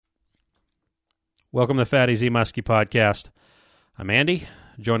Welcome to the Fat AZ Muskie Podcast. I'm Andy.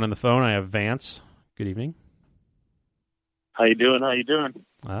 Joined on the phone, I have Vance. Good evening. How you doing?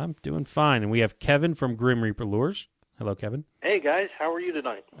 I'm doing fine. And we have Kevin from Grim Reaper Lures. Hello, Kevin. Hey, guys. How are you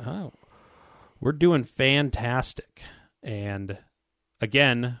tonight? Oh, we're doing fantastic. And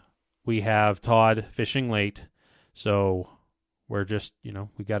again, we have Todd fishing late. So we're just,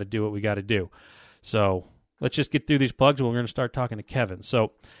 we got to do what we got to do. So let's just get through these plugs and we're going to start talking to Kevin.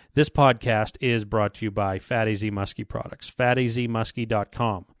 So this podcast is brought to you by Fat AZ Muskie Products,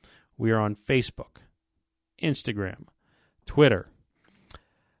 fatazmuskie.com. We are on Facebook, Instagram, Twitter,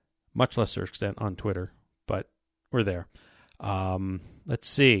 much lesser extent on Twitter, but we're there. Let's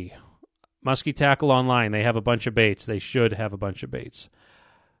see. Muskie Tackle Online, they have a bunch of baits. They should have a bunch of baits.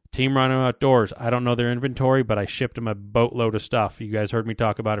 Team Rhino Outdoors, I don't know their inventory, but I shipped them a boatload of stuff. You guys heard me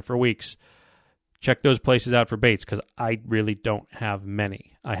talk about it for weeks. Check those places out for baits because I really don't have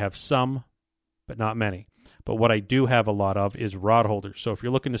many. I have some, but not many. But what I do have a lot of is rod holders. So if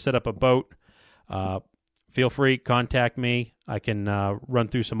you're looking to set up a boat, feel free, contact me. I can run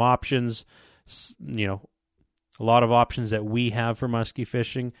through some options, a lot of options that we have for muskie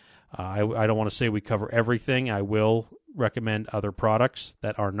fishing. I don't want to say we cover everything. I will recommend other products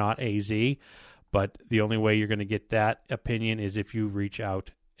that are not AZ, but the only way you're going to get that opinion is if you reach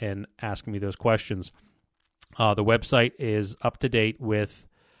out and ask me those questions. The website is up to date with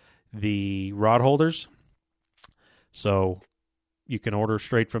the rod holders, so you can order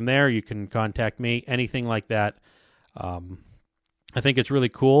straight from there. You can contact me, anything like that. I think it's really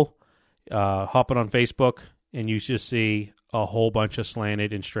cool. Hopping on Facebook, and you just see a whole bunch of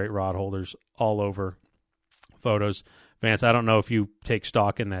slanted and straight rod holders all over photos. Vance, I don't know if you take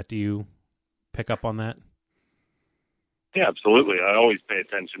stock in that. Do you pick up on that? Yeah, absolutely. I always pay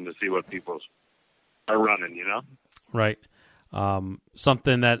attention to see what people are running, Right.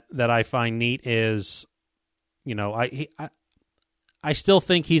 Something that I find neat is, I still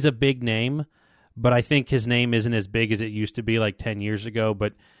think he's a big name, but I think his name isn't as big as it used to be like 10 years ago.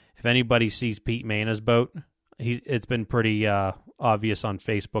 But if anybody sees Pete Mana's boat, it's been pretty obvious on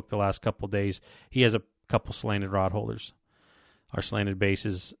Facebook the last couple of days. He has a couple slanted rod holders, or slanted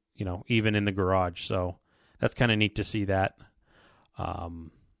bases, even in the garage. So that's kind of neat to see that. A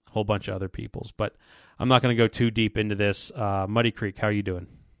whole bunch of other people's. But I'm not going to go too deep into this. Muddy Creek, how are you doing?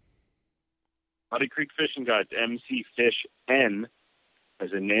 Muddy Creek Fishing Guides, MCFishN,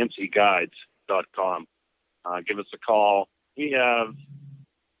 as in NancyGuides.com. Give us a call. We have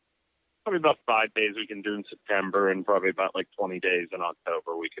probably about 5 days we can do in September and probably about 20 days in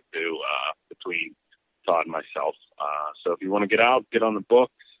October we could do between Todd and myself. So if you want to get out, get on the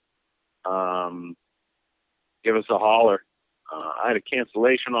books, give us a holler. I had a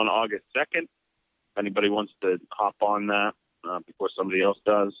cancellation on August 2nd. If anybody wants to hop on that before somebody else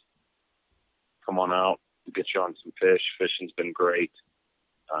does, come on out. We'll get you on some fish. Fishing's been great.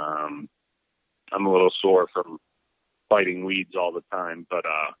 I'm a little sore from fighting weeds all the time, but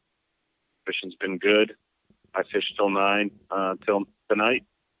fishing's been good. I fished till 9 till tonight,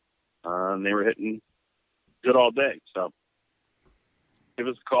 and they were hitting good all day. So give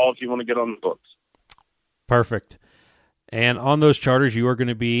us a call if you want to get on the books. Perfect. And on those charters, you are going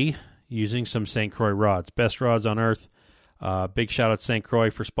to be using some St. Croix rods. Best rods on earth. Big shout out to St. Croix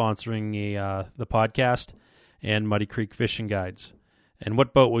for sponsoring the podcast and Muddy Creek Fishing Guides. And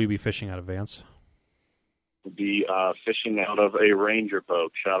what boat will you be fishing out of, Vance? We'll be fishing out of a Ranger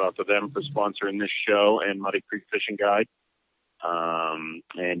boat. Shout out to them for sponsoring this show and Muddy Creek Fishing Guide.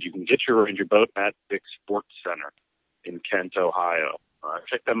 And you can get your Ranger boat at Dick's Sports Center in Kent, Ohio.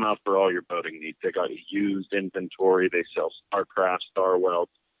 Check them out for all your boating needs. They got used inventory. They sell Starcraft, Starwell,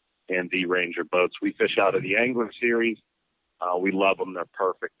 and the Ranger boats. We fish out of the Angler Series. We love them. They're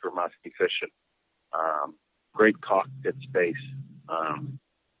perfect for muskie fishing. Great cockpit space.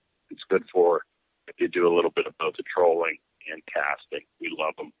 It's good for if you do a little bit of boat trolling and casting. We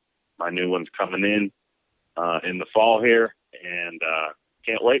love them. My new one's coming in the fall here, and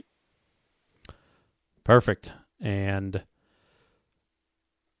can't wait. Perfect. And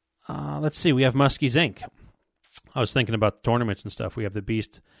let's see, we have Muskies Inc. I was thinking about the tournaments and stuff. We have the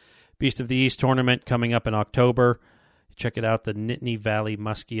Beast of the East tournament coming up in October. Check it out, the Nittany Valley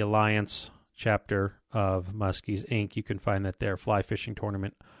Muskie Alliance chapter of Muskies Inc. You can find that there, fly fishing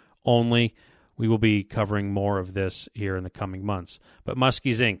tournament only. We will be covering more of this here in the coming months. But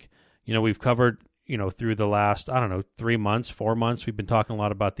Muskies Inc., we've covered, through the last, 3 months, 4 months, we've been talking a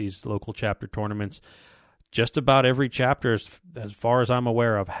lot about these local chapter tournaments. Just about every chapter, as far as I'm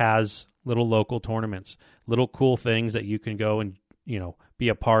aware of, has little local tournaments, little cool things that you can go and, be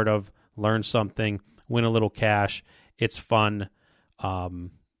a part of, learn something, win a little cash. It's fun.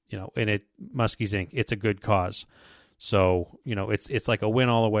 and Muskies Inc., it's a good cause. So, it's like a win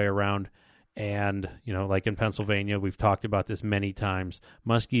all the way around. And, like in Pennsylvania, we've talked about this many times.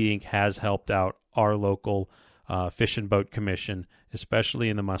 Muskie Inc. has helped out our local Fish and Boat Commission, especially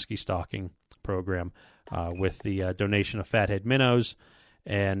in the muskie stocking program, with the donation of fathead minnows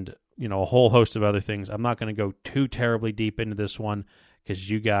and, a whole host of other things. I'm not going to go too terribly deep into this one because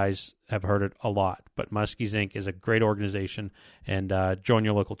you guys have heard it a lot. But Muskies Inc. is a great organization, and join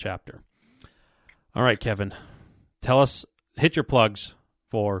your local chapter. All right, Kevin, hit your plugs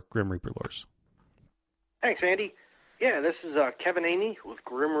for Grim Reaper Lures. Thanks, Andy. Yeah, this is Kevin Aney with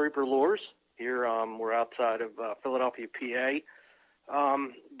Grim Reaper Lures. Here we're outside of Philadelphia, PA.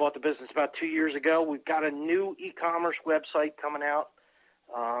 Bought the business about 2 years ago. We've got a new e-commerce website coming out.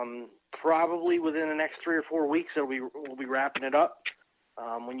 Probably within the next 3 or 4 weeks, we'll be wrapping it up.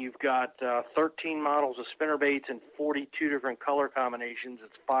 When you've got 13 models of spinnerbaits and 42 different color combinations,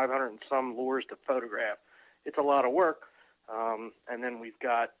 it's 500 and some lures to photograph. It's a lot of work. And then we've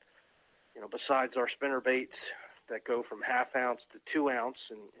got, besides our spinnerbaits that go from 1/2 ounce to 2 ounce,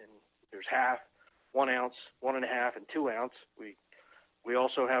 and there's 1/2, 1 ounce, 1.5, and 2 ounce. We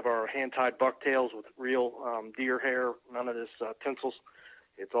also have our hand-tied bucktails with real deer hair, none of this tinsels.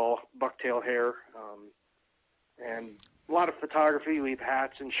 It's all bucktail hair, and a lot of photography. We have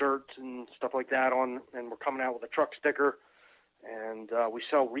hats and shirts and stuff like that on, and we're coming out with a truck sticker. And we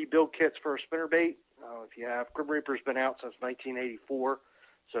sell rebuild kits for a spinnerbait. If you have, Grim Reaper's been out since 1984.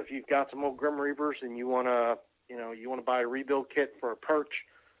 So if you've got some old Grim Reapers and you want to buy a rebuild kit for a perch,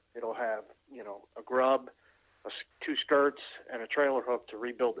 it'll have, a grub, 2 skirts, and a trailer hook to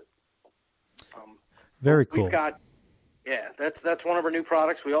rebuild it. Very cool. We've got, that's one of our new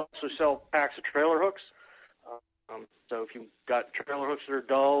products. We also sell packs of trailer hooks. So if you've got trailer hooks that are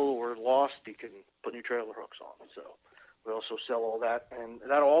dull or lost, you can put new trailer hooks on. So we also sell all that, and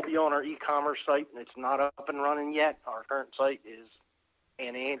that'll all be on our e-commerce site, and it's not up and running yet. Our current site is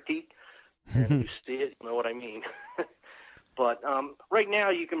an antique, and you see it, you know what I mean. But right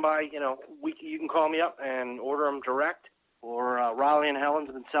now you can buy, you can call me up and order them direct, or Raleigh and Helen's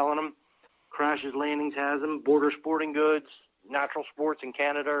have been selling them. Crash's Landings has them. Border Sporting Goods, Natural Sports in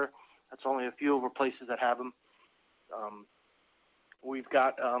Canada. That's only a few of our places that have them. We've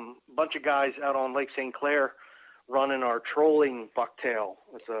got a bunch of guys out on Lake St. Clair running our trolling bucktail.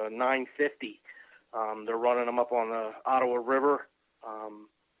 It's a 950. They're running them up on the Ottawa River,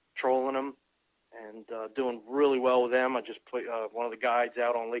 trolling them, and doing really well with them. I just put one of the guides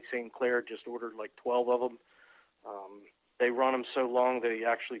out on Lake St. Clair just ordered like 12 of them. They run them so long they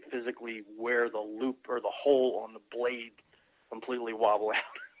actually physically wear the loop or the hole on the blade completely wobble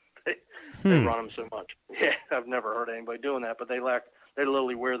out. They run them so much. Yeah, I've never heard anybody doing that, but they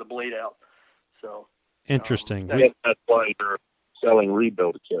literally wear the blade out. So interesting. That's why you're selling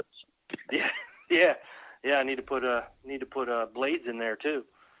rebuild kits. Yeah. I need to put blades in there too.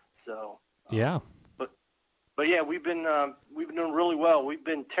 So yeah. But yeah, we've been doing really well. We've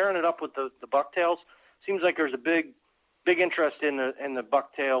been tearing it up with the bucktails. Seems like there's a big interest in the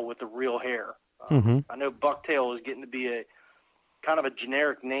bucktail with the real hair. I know bucktail is getting to be a kind of a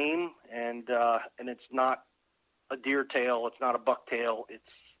generic name, and it's not a deer tail, it's not a bucktail,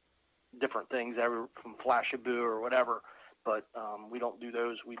 it's different things, from Flashaboo or whatever. But we don't do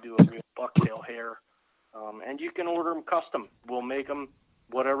those. We do a real bucktail hair, and you can order them custom. We'll make them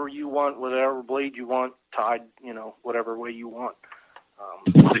whatever you want, whatever blade you want, tied, whatever way you want.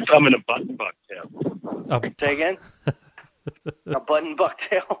 They come in a button bucktail. Say again? A button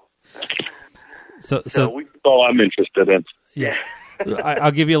bucktail. So I'm interested in. Yeah.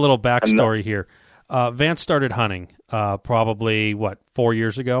 I'll give you a little backstory here. Vance started hunting probably 4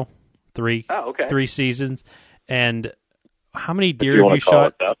 years ago, 3 seasons. And how many deer have you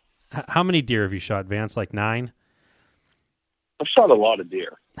shot? How many deer have you shot, Vance? Like 9? I've shot a lot of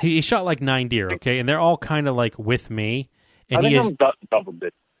deer. He shot like 9 deer, okay, and they're all kind of like with me. And I think I'm double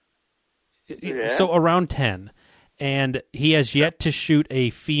digit. Yeah. So around 10. And he has yet to shoot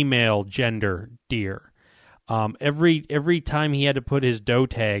a female gender deer. Every time he had to put his doe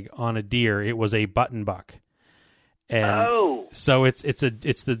tag on a deer, it was a button buck. And so it's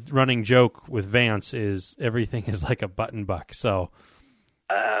the running joke with Vance is everything is like a button buck. So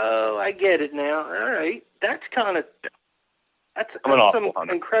I get it now. All right, that's some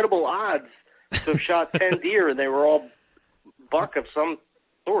incredible odds to have shot 10 deer and they were all buck of some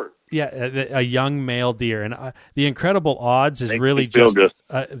sort. Yeah, a young male deer, and the incredible odds is really just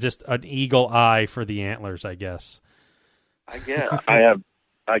an eagle eye for the antlers, I guess. I guess I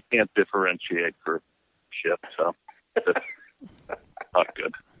can't differentiate for shit, so not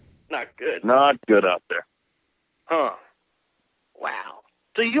good. Not good. Not good out there. Huh. Wow.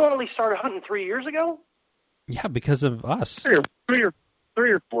 So you only started hunting 3 years ago? Yeah, because of us. Three or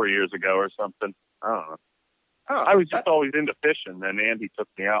 4 years ago or something. I don't know. Huh, I was just always into fishing. Then Andy took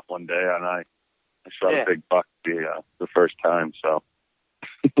me out one day, and I shot a big buck the first time. So.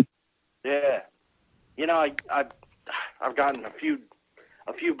 Yeah. You know, I've gotten a few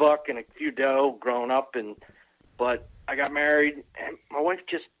buck and a few doe growing up, but I got married, and my wife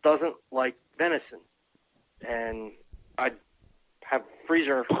just doesn't like venison, and I'd have a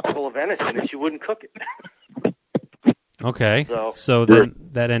freezer full of venison, and she wouldn't cook it. Okay, so then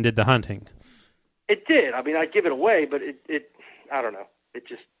that ended the hunting. It did. I mean, I'd give it away, but it I don't know. It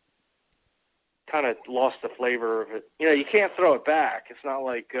just kind of lost the flavor of it. You know, you can't throw it back. It's not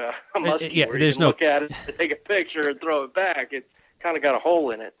like a muskie where you can look at it, take a picture, and throw it back. It's kind of got a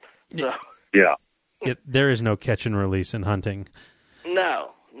hole in it. So. Yeah. There is no catch and release in hunting.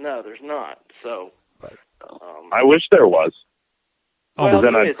 No, there's not. So, I wish there was. Well,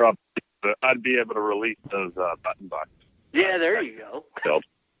 then I'd be able to release those button bucks. Yeah, there you go.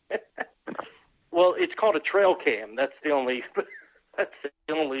 Well, it's called a trail cam. That's the only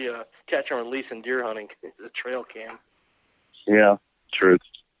catch and release in deer hunting is a trail cam. Yeah, true.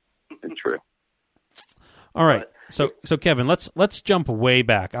 It's true. All right. So Kevin, let's jump way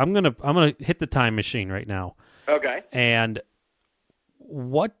back. I'm gonna hit the time machine right now. Okay. And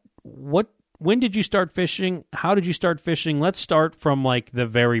when did you start fishing? How did you start fishing? Let's start from like the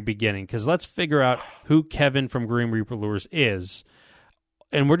very beginning, because let's figure out who Kevin from Green Reaper Lures is,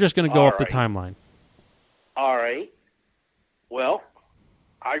 and we're just going to go up the timeline. All right. Well,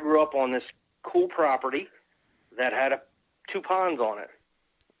 I grew up on this cool property that had 2 ponds on it,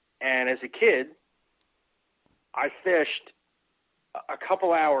 and as a kid, I fished a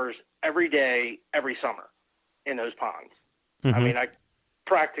couple hours every day, every summer in those ponds. Mm-hmm. I mean, I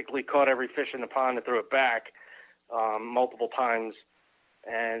practically caught every fish in the pond and threw it back multiple times,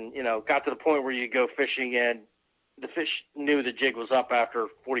 and, you know, got to the point where you go fishing and the fish knew the jig was up after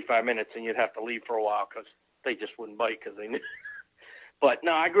 45 minutes and you'd have to leave for a while because they just wouldn't bite because they knew. But,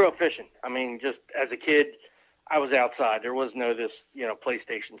 no, I grew up fishing. I mean, just as a kid, I was outside. There was no this, you know,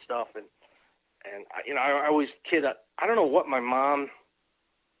 PlayStation stuff, and you know, I always kid. I don't know what my mom.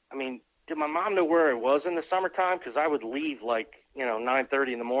 I mean, did my mom know where I was in the summertime? Because I would leave like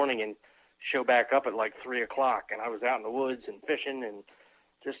 9:30 in the morning and show back up at like 3 o'clock, and I was out in the woods and fishing and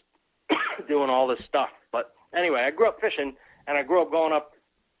just doing all this stuff. But anyway, I grew up fishing, and I grew up going up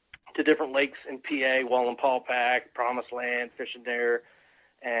to different lakes in PA, Wallenpaupack, Promised Land, fishing there,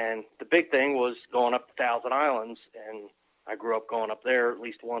 and the big thing was going up to Thousand Islands, and I grew up going up there at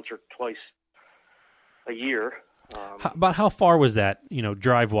least once or twice a year. About how far was that,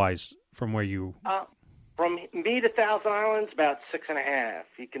 drive-wise from where you... From me to Thousand Islands, about 6.5.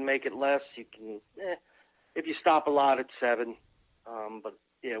 You can make it less. You can, if you stop a lot, it's 7. But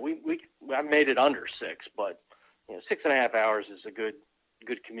yeah, I made it under 6. But 6.5 hours is a good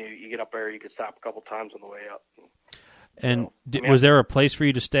commute. You get up there, you can stop a couple times on the way up. And was there a place for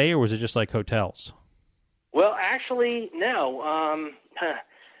you to stay, or was it just like hotels? Well, actually, no.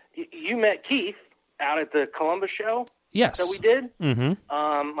 You met Keith out at the Columbus show. Yes. That we did.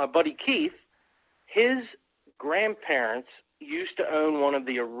 Mm-hmm. My buddy Keith, his grandparents used to own one of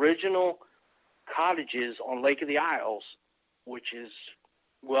the original cottages on Lake of the Isles, which is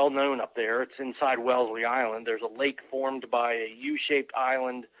well known up there. It's inside Wellesley Island. There's a lake formed by a U-shaped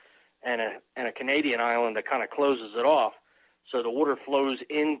island and a Canadian island that kind of closes it off. So the water flows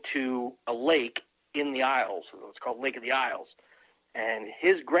into a lake in the Isles. So it's called Lake of the Isles. And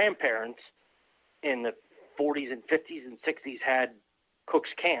his grandparents in the 40s and 50s and 60s had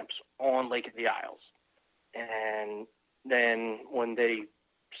Cook's camps on Lake of the Isles. And then when they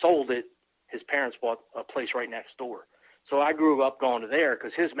sold it, his parents bought a place right next door. So I grew up going to there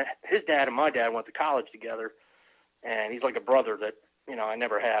because his dad and my dad went to college together, and he's like a brother that, I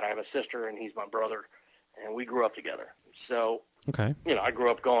never had. I have a sister, and he's my brother, and we grew up together. So, okay. I grew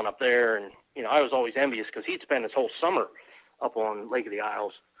up going up there, and, I was always envious because he'd spend his whole summer up on Lake of the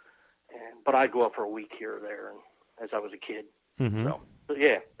Isles. But I'd go up for a week here or there, and as I was a kid. Mm-hmm. So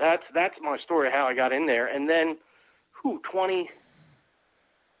yeah, that's my story of how I got in there. And then, 20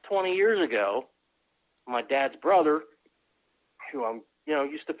 years ago, my dad's brother, who I'm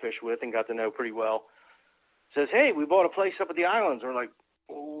used to fish with and got to know pretty well, says, "Hey, we bought a place up at the islands." We're like,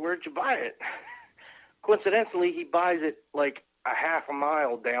 "Where'd you buy it?" Coincidentally, he buys it like a half a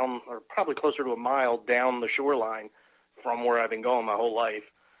mile down, or probably closer to a mile down the shoreline from where I've been going my whole life.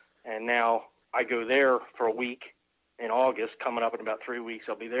 And now I go there for a week in August. Coming up in about 3 weeks,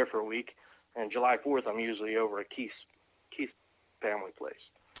 I'll be there for a week. And July 4th, I'm usually over at Keith's family place.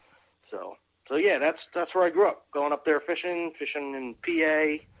 So So yeah, that's where I grew up, going up there fishing in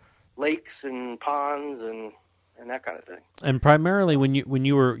PA, lakes and ponds and that kind of thing. And primarily when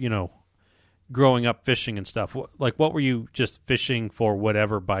you were, growing up fishing and stuff, what were you just fishing for?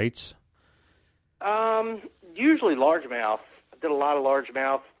 Whatever bites? Usually largemouth. I did a lot of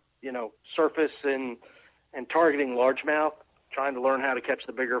largemouth, surface and targeting largemouth, trying to learn how to catch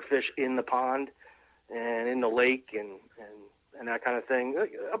the bigger fish in the pond and in the lake and that kind of thing.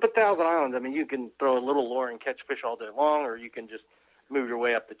 Up at Thousand Islands, I mean, you can throw a little lure and catch fish all day long, or you can just move your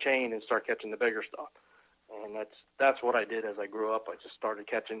way up the chain and start catching the bigger stuff. And that's what I did as I grew up. I just started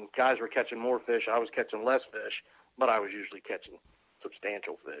catching. Guys were catching more fish. I was catching less fish, but I was usually catching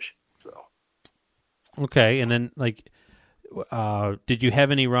substantial fish. So. Okay, and then did you have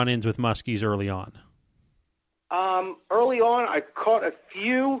any run-ins with muskies early on? Early on, I caught a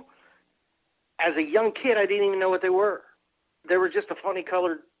few. As a young kid, I didn't even know what they were. They were just a funny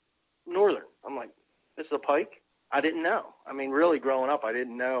colored northern. I'm like, this is a pike? I didn't know. I mean, really growing up, I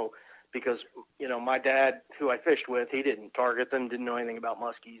didn't know because, my dad, who I fished with, he didn't target them, didn't know anything about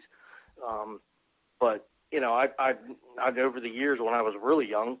muskies. But, I've over the years when I was really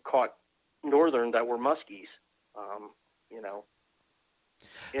young, caught northern that were muskies,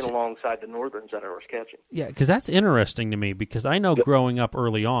 in alongside the northerns that I was catching. Yeah, because that's interesting to me because I know growing up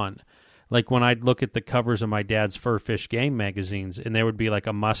early on, like when I'd look at the covers of my dad's fur fish game magazines and there would be like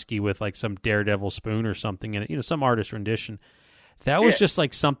a muskie with like some daredevil spoon or something in it, some artist rendition. That was just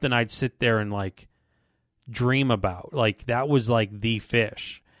like something I'd sit there and like dream about. Like that was like the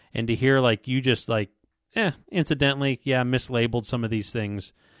fish. And to hear like you just like, incidentally, mislabeled some of these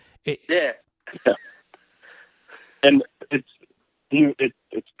things. And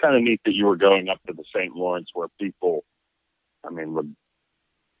it's kind of neat that you were going up to the St. Lawrence where people, would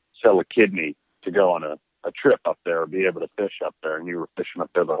sell a kidney to go on a trip up there or be able to fish up there, and you were fishing up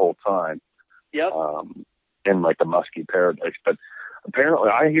there the whole time. Yep. In like a muskie paradise. But apparently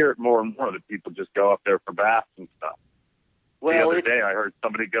I hear it more and more that people just go up there for bass and stuff. Well, the other day I heard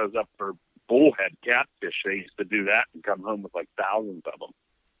somebody goes up for bullhead catfish. They used to do that and come home with like thousands of them.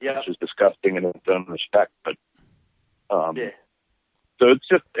 Yeah. Which is disgusting in its own respect. But so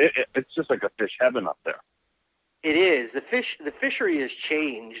it's just like a fish heaven up there. It is. The fishery has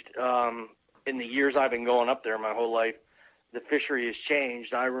changed in the years I've been going up there my whole life. The fishery has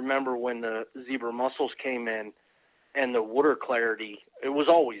changed. I remember when the zebra mussels came in and the water clarity, it was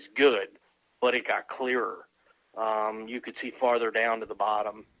always good, but it got clearer. You could see farther down to the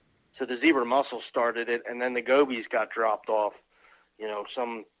bottom. So the zebra mussels started it, and then the gobies got dropped off.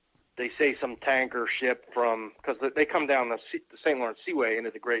 They say some tanker ship because they come down the St. Lawrence Seaway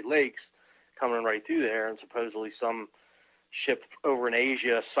into the Great Lakes, coming right through there, and supposedly some ship over in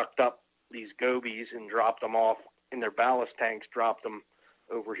Asia sucked up these gobies and dropped them off in their ballast tanks, dropped them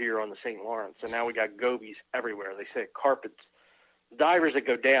over here on the St. Lawrence. And now we got gobies everywhere. They say it carpets. Divers that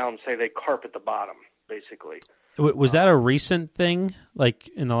go down say they carpet the bottom, basically. Was that a recent thing, like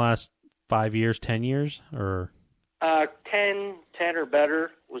in the last 5 years, 10 years? Or 10 or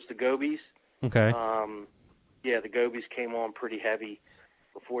better was the gobies. Okay. The gobies came on pretty heavy.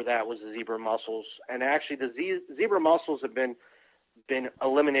 Before that was the zebra mussels. And actually the zebra mussels have been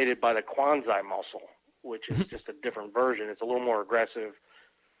eliminated by the Kwanzai mussel, which is just a different version. It's a little more aggressive.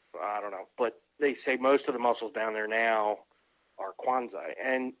 I don't know. But they say most of the mussels down there now are Kwanzai.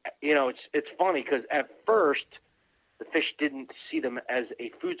 And, it's funny because at first the fish didn't see them as a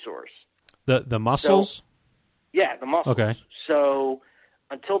food source. The mussels? Yeah, the mussels. Okay. So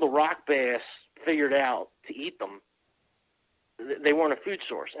until the rock bass figured out to eat them, they weren't a food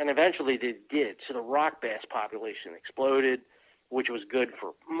source. And eventually they did. So the rock bass population exploded, which was good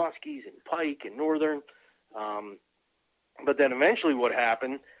for muskies and pike and northern. But then eventually what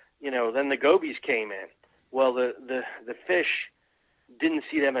happened, then the gobies came in. Well, the fish didn't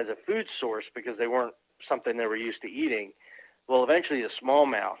see them as a food source because they weren't something they were used to eating. Well, eventually the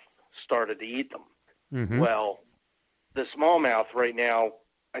smallmouth started to eat them. Mm-hmm. Well, the smallmouth right now,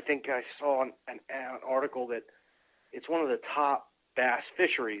 I think I saw an article that it's one of the top bass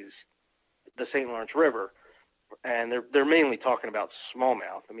fisheries, the St. Lawrence River. And they're mainly talking about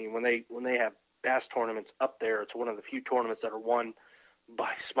smallmouth. I mean, when they have bass tournaments up there, it's one of the few tournaments that are won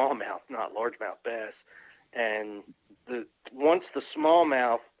by smallmouth, not largemouth bass. And once the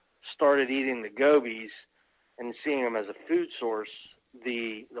smallmouth started eating the gobies and seeing them as a food source,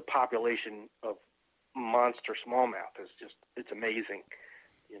 the population of monster smallmouth is it's amazing.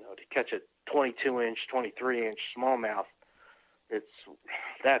 To catch a 22-inch, 23-inch smallmouth,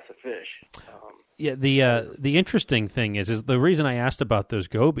 that's a fish. The interesting thing is the reason I asked about those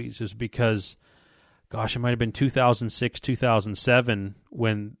gobies is because, gosh, it might have been 2006, 2007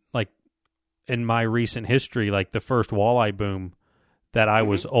 when like in my recent history, like the first walleye boom that I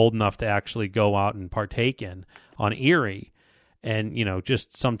was old enough to actually go out and partake in on Erie, and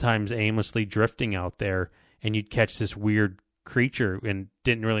just sometimes aimlessly drifting out there, and you'd catch this weird creature and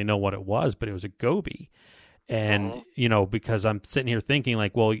didn't really know what it was, but it was a goby. And, because I'm sitting here thinking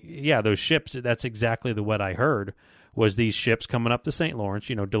like, well, yeah, those ships, that's exactly what I heard was these ships coming up to St. Lawrence,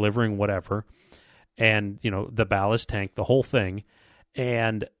 delivering whatever. And, the ballast tank, the whole thing.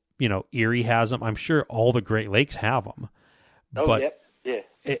 And, Erie has them. I'm sure all the Great Lakes have them. Oh, but yeah.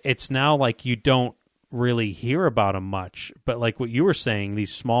 It's now like you don't really hear about them much. But like what you were saying,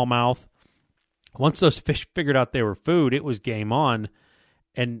 these smallmouth, once those fish figured out they were food, it was game on.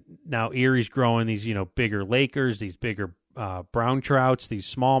 And now Erie's growing these, bigger Lakers, these bigger brown trouts,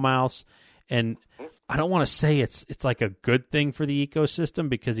 these smallmouths. And I don't want to say it's like a good thing for the ecosystem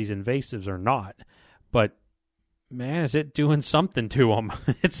because these invasives are not. But, man, is it doing something to them?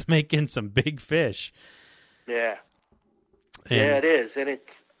 It's making some big fish. Yeah. Yeah, it is. And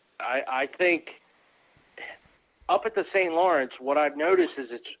I think up at the St. Lawrence, what I've noticed is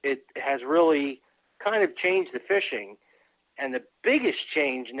it has really kind of changed the fishing. And the biggest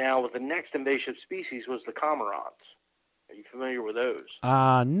change now with the next invasive species was the cormorants. Are you familiar with those?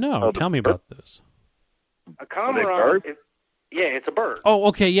 No. Tell me about those. A cormorant, it's a bird. Oh,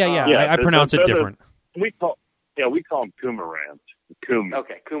 okay, yeah. I pronounce it different. We call them coomerants.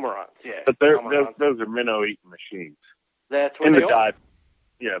 Okay, cormorants, yeah. But those are minnow-eating machines. That's what they are.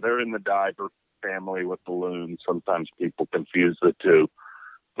 Yeah, they're in the diver family with balloons. Sometimes people confuse the two.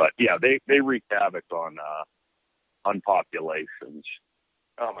 But, yeah, they wreak havoc on populations.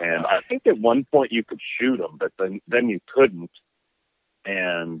 Oh my and God. I think at one point you could shoot them, but then you couldn't.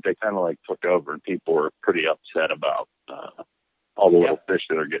 And they kind of like took over, and people were pretty upset about all the little fish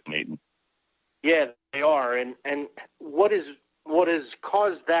that are getting eaten. Yeah, they are. And what has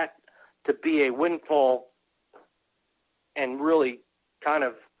caused that to be a windfall and really kind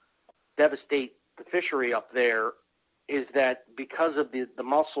of devastate the fishery up there is that because of the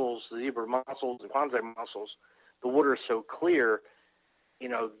mussels, the zebra mussels, the Kwanzaa mussels, the water is so clear,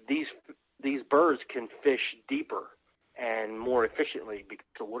 these birds can fish deeper and more efficiently because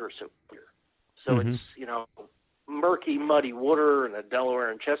the water is so clear. So it's, murky, muddy water in the Delaware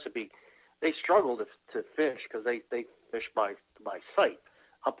and Chesapeake, they struggle to fish because they fish by sight.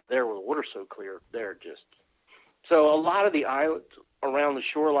 Up there where the water's so clear, they're just... So a lot of the islands around the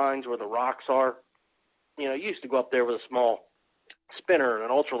shorelines where the rocks are, you used to go up there with a small spinner and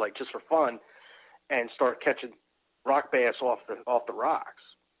an ultralight just for fun and start catching rock bass off the rocks.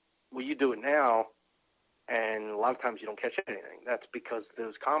 Well, you do it now, and a lot of times you don't catch anything. That's because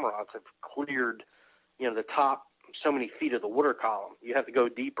those cormorants have cleared, the top so many feet of the water column. You have to go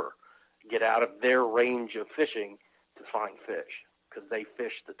deeper, get out of their range of fishing to find fish because they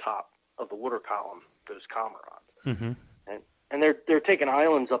fish the top of the water column, those cormorants. Mm-hmm. And they're taking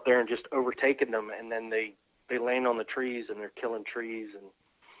islands up there and just overtaking them, and then they land on the trees and they're killing trees and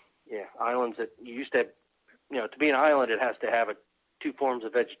islands that you used to have, to be an island it has to have two forms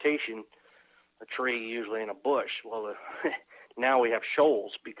of vegetation, a tree usually and a bush. Well, now we have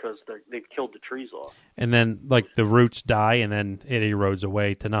shoals because they've killed the trees off. And then like the roots die and then it erodes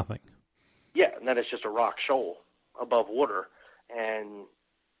away to nothing. Yeah, and then it's just a rock shoal above water, and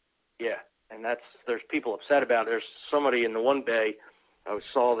there's people upset about it. There's somebody in the one bay I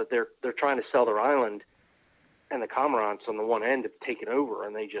saw that they're trying to sell their island, and the cormorants on the one end have taken over,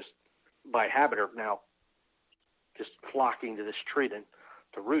 and they just by habit are now just flocking to this tree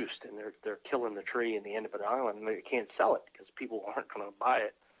to roost, and they're killing the tree in the end of the island, and they can't sell it because people aren't going to buy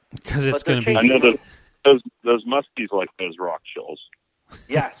it because it's going to be. I know that those muskies like those rock shoals.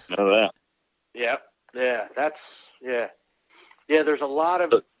 Yes, I know that. Yeah, that's yeah. There's a lot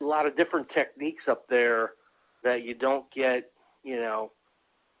of different techniques up there that you don't get, in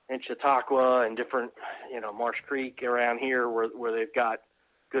Chautauqua and different, Marsh Creek around here where they've got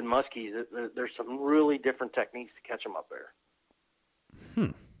good muskies. There's some really different techniques to catch them up there.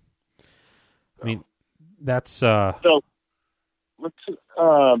 I mean, that's So let's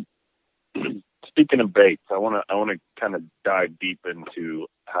speaking of baits, I want to kind of dive deep into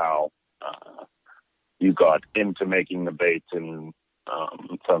how you got into making the baits, and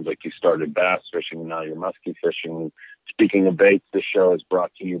it sounds like you started bass fishing and now you're muskie fishing. Speaking of baits, this show is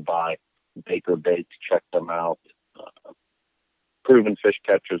brought to you by Baker Baits. Check them out. Proven fish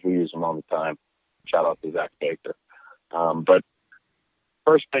catchers. We use them all the time. Shout out to Zach Baker. But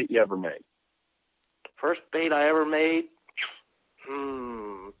first bait you ever made? First bait I ever made?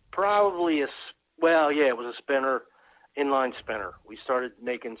 Probably it was a spinner. Inline spinner. We started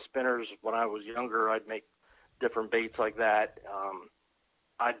making spinners when I was younger. I'd make different baits like that.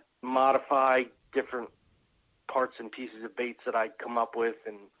 modify different parts and pieces of baits that I come up with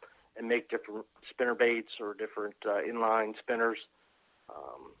and make different spinner baits or different inline spinners.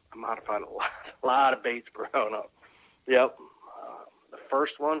 I modified a lot of baits growing up. Yep. The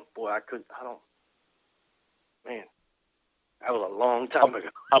first one, boy, man, that was a long time ago.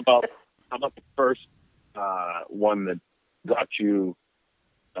 How about the first one that got you,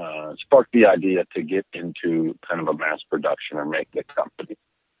 sparked the idea to get into kind of a mass production or make the company?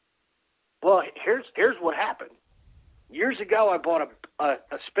 Well, here's what happened. Years ago, I bought a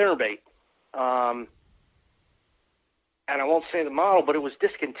spinnerbait, and I won't say the model, but it was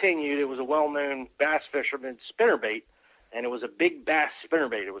discontinued. It was a well-known bass fisherman spinnerbait, and it was a big bass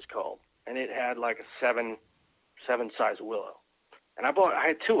spinnerbait, it was called, and it had like a seven size willow. And I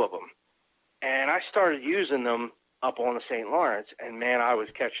had two of them, and I started using them up on the St. Lawrence, and man, I was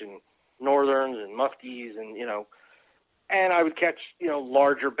catching northerns and mufties, and and I would catch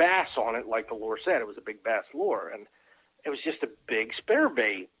larger bass on it, like the lure said. It was a big bass lure, and it was just a big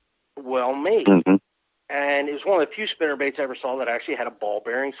spinnerbait, well made. Mm-hmm. And it was one of the few spinnerbaits I ever saw that actually had a ball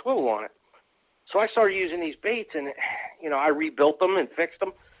bearing swivel on it. So I started using these baits, and I rebuilt them and fixed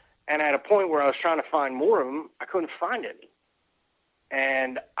them. And at a point where I was trying to find more of them, I couldn't find any.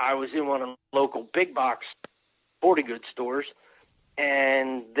 And I was in one of the local big box sporting goods stores,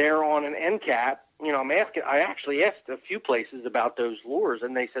 and they're on an end cap. I actually asked a few places about those lures,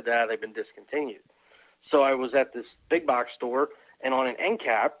 and they said that they've been discontinued. So I was at this big box store, and on an end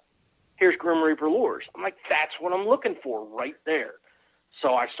cap, here's Grim Reaper lures. I'm like, that's what I'm looking for right there.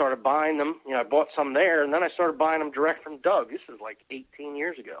 So I started buying them. I bought some there, and then I started buying them direct from Doug. This is like 18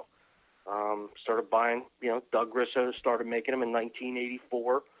 years ago. Started buying, Doug Grisso started making them in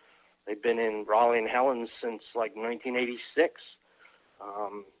 1984. They've been in Raleigh and Helens since like 1986.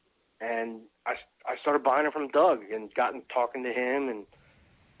 And I started buying them from Doug and talking to him and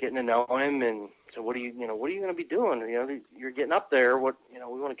getting to know him. And so what are you going to be doing? You're getting up there. We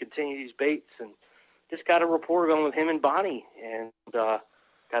want to continue these baits, and just got a rapport going with him and Bonnie, and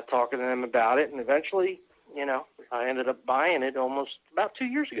got talking to them about it. And eventually, I ended up buying it almost about 2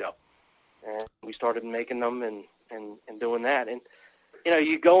 years ago, and we started making them and doing that. And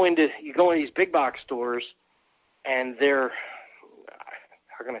you go into these big box stores, and they're,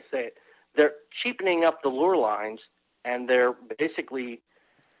 how can I say it? They're cheapening up the lure lines, and they're basically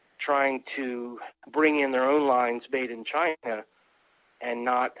trying to bring in their own lines made in China, and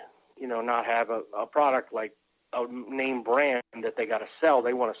not have a product like a name brand that they got to sell.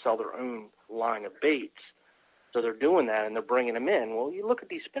 They want to sell their own line of baits. So they're doing that, and they're bringing them in. Well, you look at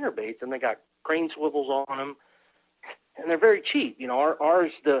these spinner baits, and they got crane swivels on them, and they're very cheap.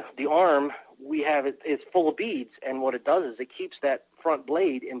 Ours, the arm we have, it's full of beads, and what it does is it keeps that front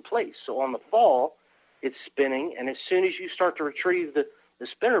blade in place. So on the fall, it's spinning, and as soon as you start to retrieve the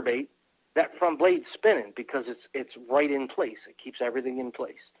spinner bait, that front blade's spinning because it's right in place. It keeps everything in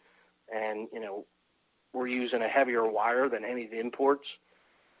place. And, we're using a heavier wire than any of the imports.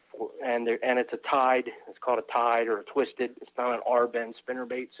 And it's a tied. It's called a tied or a twisted. It's not an R-bend spinner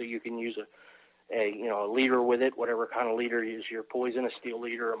bait, so you can use a leader with it, whatever kind of leader you use, your poison, a steel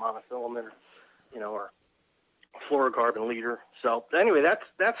leader, a monofilament, or a fluorocarbon leader. So anyway,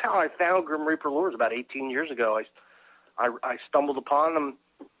 that's how I found Grim Reaper lures about 18 years ago. I stumbled upon them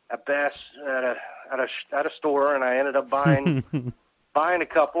at Bass at a store, and I ended up buying a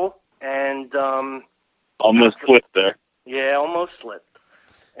couple, and almost slipped there. Yeah, almost slipped.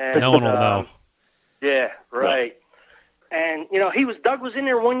 And, no one will know. Yeah, right. And Doug was in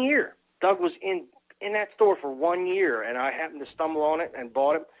there 1 year. Doug was in that store for 1 year, and I happened to stumble on it and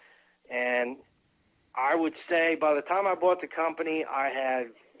bought it. And I would say by the time I bought the company, I had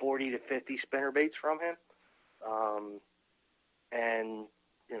 40 to 50 spinner baits from him. And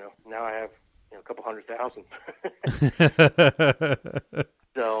now I have a couple 100,000.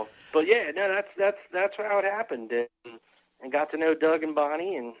 So, but yeah, no, that's how it happened, and got to know Doug and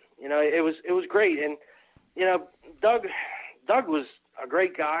Bonnie, and it was great. And Doug was a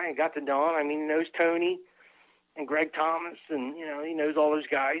great guy, and got to know him. I mean, he knows Tony and Greg Thomas, and he knows all those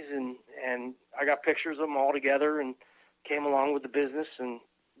guys, and I got pictures of them all together, and came along with the business. And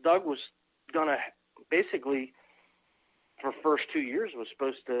Doug was gonna basically, for the first 2 years, was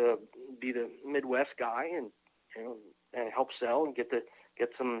supposed to be the Midwest guy, and help sell and get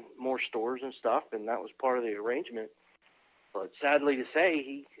some more stores and stuff, and that was part of the arrangement. But sadly to say,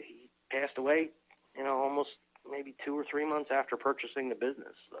 he passed away, almost maybe 2 or 3 months after purchasing the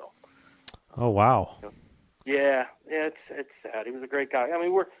business. So. Oh wow. Yeah, it's sad. He was a great guy. I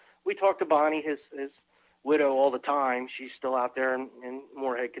mean, we talk to Bonnie, his widow, all the time. She's still out there in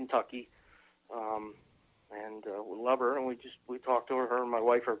Moorhead, Kentucky. and we love her, and we talked to her. Her and my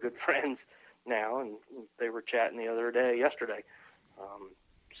wife are good friends now, and they were chatting yesterday.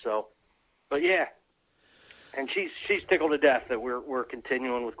 But yeah, and she's tickled to death that we're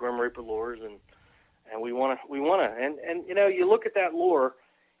continuing with Grim Reaper lures, and we want to, and you know, you look at that lure,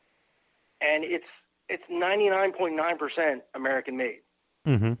 and it's 99.9% American made.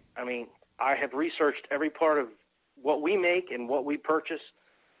 Mm-hmm. I mean, I have researched every part of what we make and what we purchase.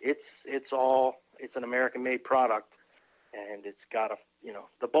 It's an American made product, and it's got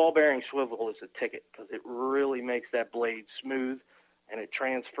the ball bearing swivel is a ticket because it really makes that blade smooth, and it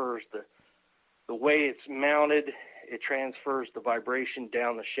transfers the way it's mounted. It transfers the vibration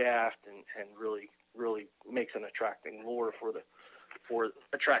down the shaft and really, really makes an attracting lure for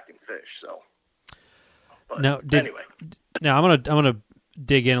attracting fish. So, but anyway, now I'm gonna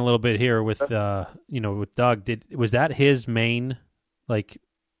dig in a little bit here with with Doug. Was that his main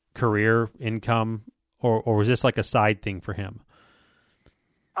career income, or was this like a side thing for him?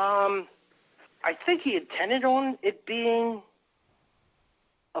 I think he intended on it being.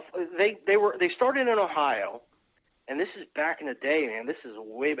 They started in Ohio, and this is back in the day, man. This is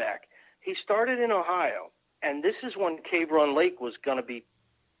way back. He started in Ohio, and this is when Cave Run Lake was going to be,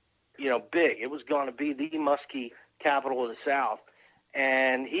 big. It was going to be the muskie capital of the South,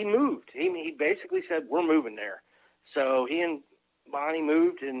 and he moved. He basically said, "We're moving there." So he and Bonnie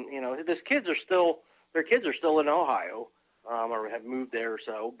moved, and his kids are still in Ohio, or have moved there or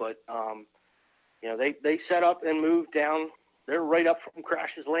so. But they set up and moved down. They're right up from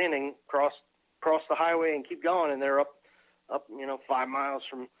Crash's Landing, cross the highway and keep going, and they're up 5 miles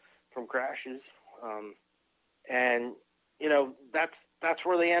from Crash's, and that's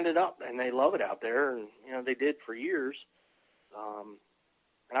where they ended up, and they love it out there, and they did for years,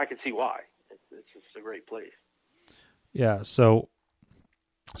 and I can see why. It's just a great place. Yeah, so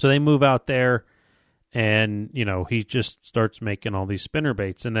they move out there, and he just starts making all these spinner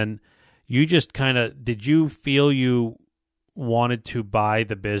baits, and then you just did you feel you wanted to buy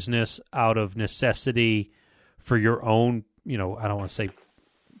the business out of necessity for your own, I don't want to say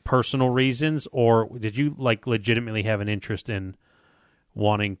personal reasons, or did you legitimately have an interest in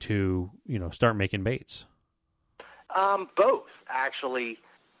wanting to, start making baits? Both, actually.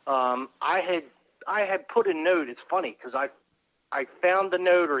 I had put a note. It's funny because I found the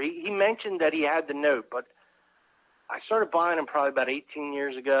note, or he mentioned that he had the note, but I started buying them probably about 18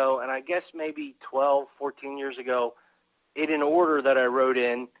 years ago, and I guess maybe 12, 14 years ago, in an order that I wrote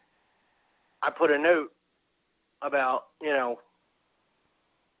in, I put a note about,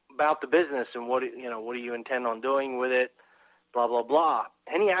 about the business and what do you intend on doing with it, blah, blah, blah.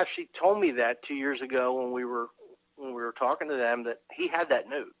 And he actually told me that 2 years ago when we were talking to them, that he had that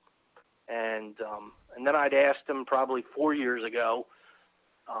note. And then I'd asked him probably 4 years ago,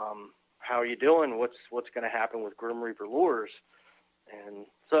 how are you doing? What's going to happen with Grim Reaper Lures? And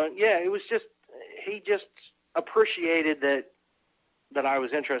so, yeah, it was just, he just appreciated that I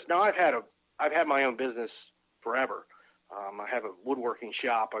was interested. Now I've had my own business forever. I have a woodworking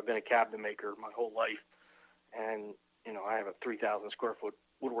shop. I've been a cabinet maker my whole life, and I have a 3,000 square foot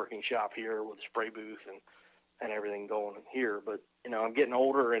woodworking shop here with a spray booth and everything going here. But I'm getting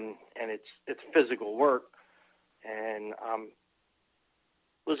older, and it's physical work, and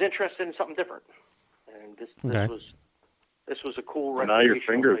was interested in something different. And this was a cool. Now your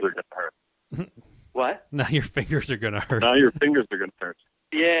fingers are gonna hurt. What? Now your fingers are going to hurt. Now your fingers are going to hurt.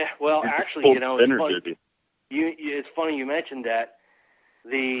 Yeah, well, actually, it's funny you mentioned that.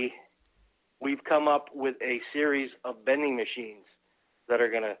 We've come up with a series of bending machines that are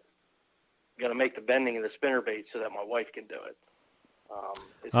going to make the bending of the spinnerbait so that my wife can do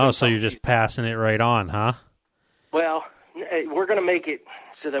it. So you're just passing it right on, huh? Well, we're going to make it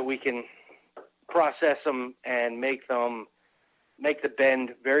so that we can process them and make the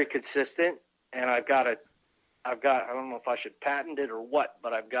bend very consistent. And I've got, I don't know if I should patent it or what,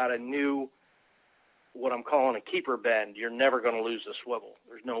 but I've got a new, what I'm calling a keeper bend. You're never going to lose the swivel.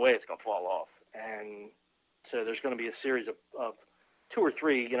 There's no way it's going to fall off. And so there's going to be a series of 2 or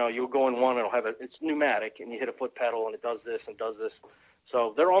 3, you'll go in one, it's pneumatic, and you hit a foot pedal, and it does this and does this.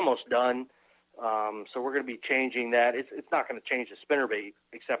 So they're almost done. So we're going to be changing that. It's not going to change the spinnerbait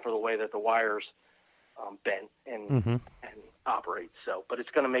except for the way that the wires bend and operate. So, but it's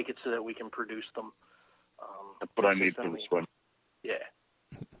going to make it so that we can produce them. That's what I need for the swim. Yeah.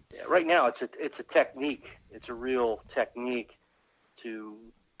 Right now, it's a technique. It's a real technique to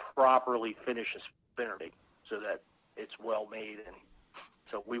properly finish a spinnerbait so that it's well made. And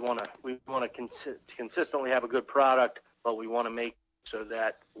so we want to consistently have a good product, but we want to make so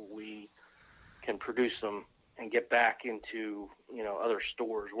that we can produce them and get back into, other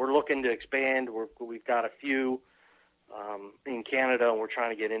stores. We're looking to expand. We've got a few in Canada, and we're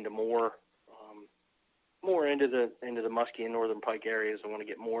trying to get into more into the Muskie and Northern Pike areas. I want to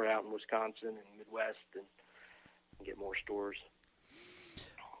get more out in Wisconsin and Midwest and get more stores.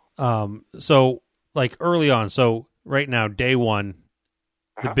 So like early on, so right now, day one,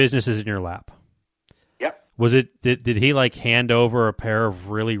 the business is in your lap. Yep. Was it, did he like hand over a pair of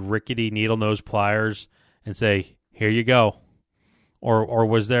really rickety needle nose pliers and say, here you go? Or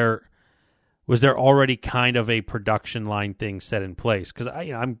was there already kind of a production line thing set in place? Cause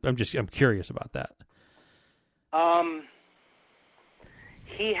I'm curious about that.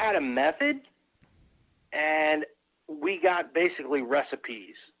 He had a method, and we got basically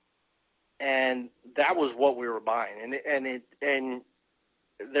recipes, and that was what we were buying. And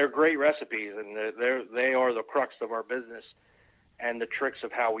they're great recipes, and they are the crux of our business, and the tricks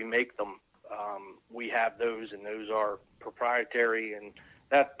of how we make them. We have those, and those are proprietary, and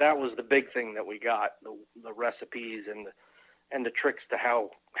that was the big thing that we got, the recipes and the tricks to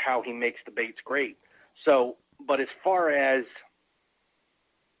how he makes the baits great. So, but as far as,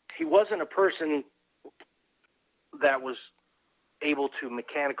 he wasn't a person that was able to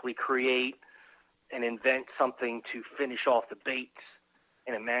mechanically create and invent something to finish off the baits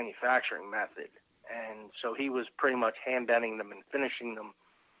in a manufacturing method. And so he was pretty much hand bending them and finishing them.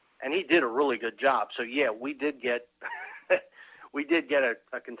 And he did a really good job. So yeah, we did get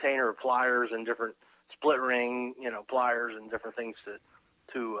a container of pliers and different split ring, pliers and different things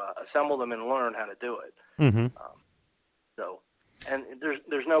to assemble them and learn how to do it. Mm-hmm. And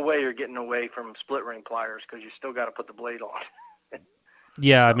there's no way you're getting away from split ring pliers, because you still got to put the blade on.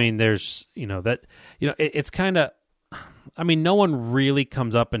 Yeah, I mean, there's it's kind of, I mean, no one really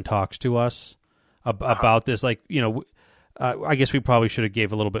comes up and talks to us about this. Like, I guess we probably should have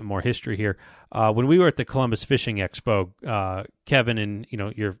gave a little bit more history here. When we were at the Columbus Fishing Expo, Kevin and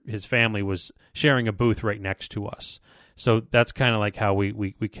his family was sharing a booth right next to us. So that's kind of like how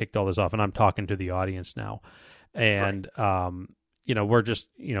we kicked all this off. And I'm talking to the audience now, and right. We're just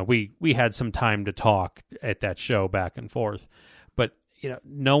we had some time to talk at that show back and forth, but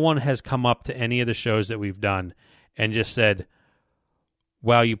no one has come up to any of the shows that we've done and just said,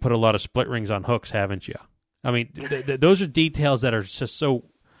 "Wow, you put a lot of split rings on hooks, haven't you?" I mean, those are details that are just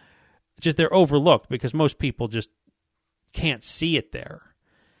they're overlooked because most people just can't see it there.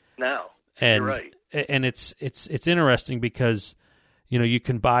 No, and, you're right. And it's interesting because, you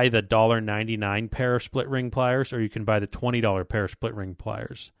can buy the $1.99 pair of split ring pliers, or you can buy the $20 pair of split ring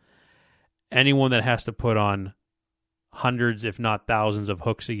pliers. Anyone that has to put on hundreds, if not thousands, of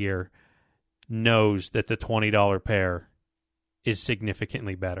hooks a year knows that the $20 pair is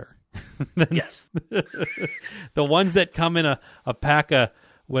significantly better. Yes. The ones that come in a pack of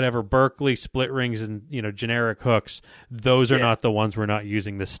whatever Berkeley split rings and generic hooks, those are not the ones we're not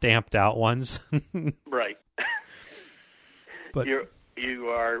using, the stamped out ones. Right. But you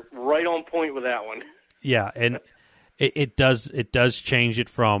are right on point with that one. Yeah, and it does change it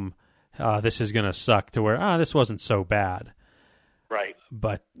from this is going to suck to where this wasn't so bad. Right.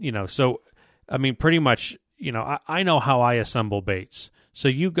 But so I mean, pretty much I know how I assemble baits. So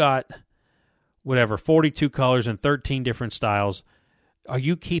you got whatever 42 colors and 13 different styles. Are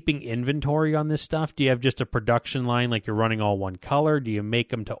you keeping inventory on this stuff? Do you have just a production line, like you're running all one color? Do you make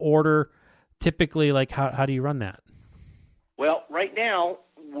them to order? Typically, like how do you run that? Well, right now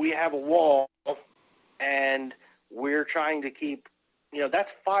we have a wall, and we're trying to keep, that's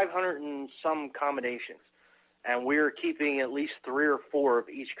 500 and some combinations, and we're keeping at least 3 or 4 of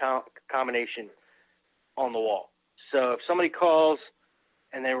each combination on the wall. So if somebody calls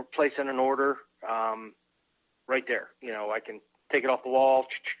and they were placing an order, right there, I can take it off the wall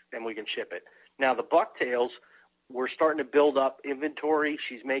and we can ship it. Now the bucktails, we're starting to build up inventory.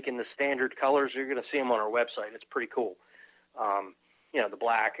 She's making the standard colors. You're going to see them on our website. It's pretty cool. The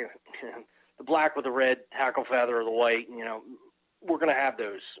black with the red hackle feather or the white, we're going to have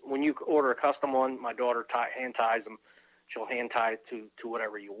those. When you order a custom one, my daughter hand ties them. She'll hand tie it to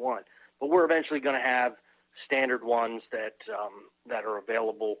whatever you want. But we're eventually going to have standard ones that are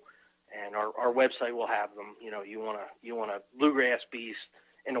available, and our website will have them. You want a bluegrass beast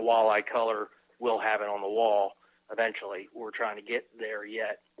in a walleye color, we'll have it on the wall eventually. We're trying to get there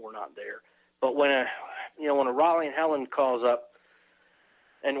yet. We're not there. But when a Raleigh and Helen calls up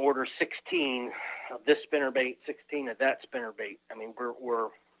and orders 16 of this spinnerbait, 16 of that spinnerbait, I mean,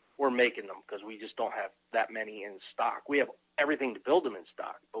 we're making them because we just don't have that many in stock. We have everything to build them in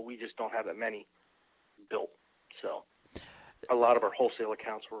stock, but we just don't have that many built. So a lot of our wholesale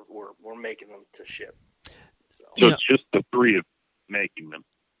accounts we're making them to ship. So it's just the 3 of making them.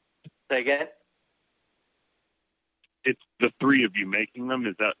 Say again? it's the three of you making them.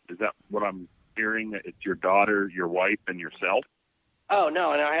 Is that what I'm hearing? That it's your daughter, your wife, and yourself? Oh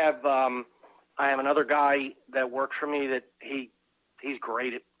no, and I have another guy that works for me that he's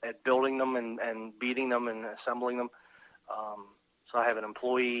great at building them and beating them and assembling them. So I have an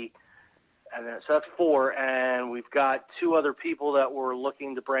employee, and so that's 4, and we've got 2 other people that we're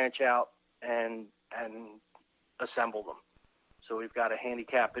looking to branch out and assemble them. So we've got a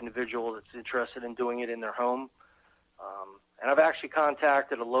handicapped individual that's interested in doing it in their home. And I've actually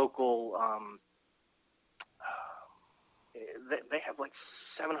contacted a local, they have like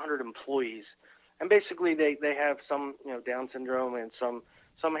 700 employees. And basically they have some, Down syndrome and some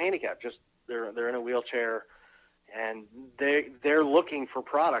handicap, just they're in a wheelchair, and they're looking for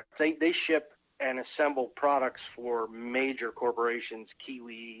products. They ship and assemble products for major corporations,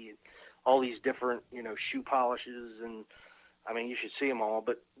 Kiwi, and all these different, shoe polishes, and I mean, you should see them all,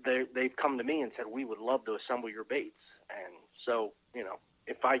 but they've come to me and said, we would love to assemble your baits. And so,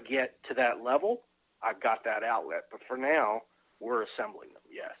 if I get to that level, I've got that outlet. But for now, we're assembling them,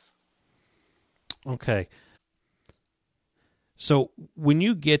 yes. Okay. So when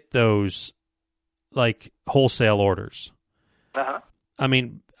you get those, like, wholesale orders, I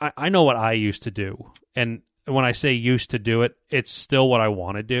mean, I know what I used to do. And when I say used to do it, it's still what I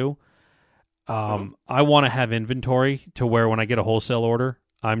want to do. I want to have inventory to where when I get a wholesale order,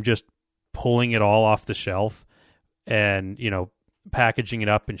 I'm just pulling it all off the shelf and, packaging it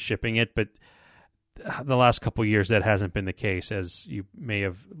up and shipping it. But the last couple of years, that hasn't been the case, as you may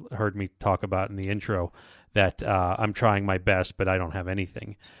have heard me talk about in the intro, that I'm trying my best, but I don't have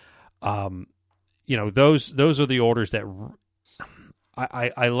anything. Those are the orders that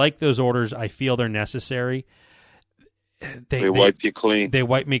I like. Those orders, I feel they're necessary. They wipe you clean. They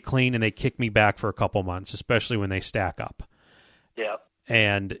wipe me clean, and they kick me back for a couple months, especially when they stack up. Yeah.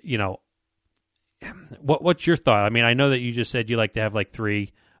 And, what's your thought? I mean, I know that you just said you like to have like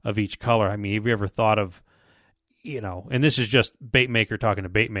 3 of each color. I mean, have you ever thought of, and this is just bait maker talking to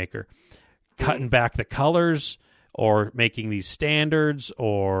bait maker, cutting back the colors or making these standards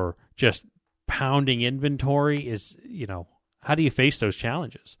or just pounding inventory? How do you face those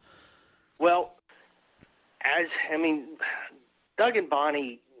challenges? Well, Doug and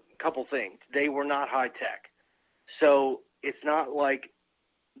Bonnie, couple things. They were not high tech. So it's not like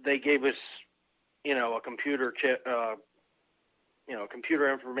they gave us, a computer chip,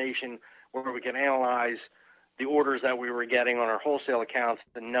 computer information where we can analyze the orders that we were getting on our wholesale accounts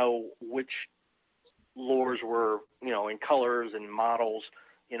to know which lures were, in colors and models.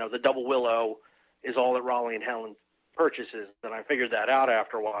 The Double Willow is all that Raleigh and Helen purchases, and I figured that out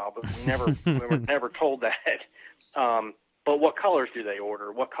after a while, but we were never told that. But what colors do they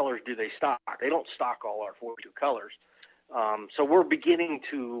order? What colors do they stock? They don't stock all our 42 colors. So we're beginning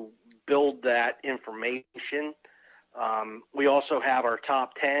to build that information. We also have our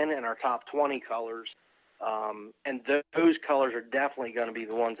top 10 and our top 20 colors, and those colors are definitely going to be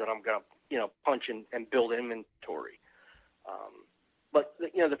the ones that I'm going to, punch and build inventory. But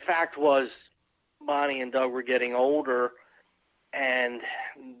the fact was, Bonnie and Doug were getting older, and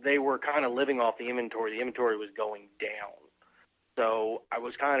they were kind of living off the inventory. The inventory was going down. So I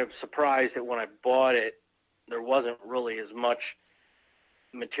was kind of surprised that when I bought it, there wasn't really as much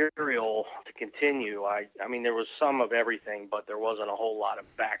material to continue. I mean, there was some of everything, but there wasn't a whole lot of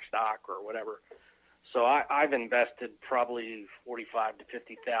back stock or whatever. So I've invested probably $45,000 to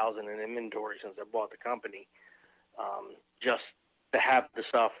 $50,000 in inventory since I bought the company, just to have the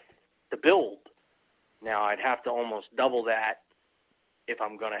stuff to build. Now I'd have to almost double that if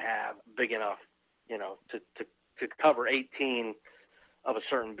I'm going to have big enough, to cover 18 of a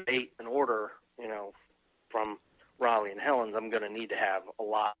certain bait and order, from Raleigh and Helen's. I'm going to need to have a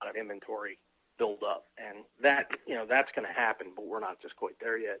lot of inventory build up, and that, that's going to happen, but we're not just quite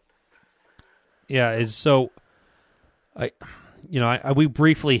there yet. Yeah. We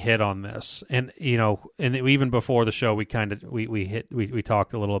briefly hit on this, and even before the show, we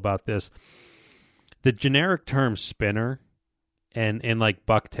talked a little about this. The generic term spinner and like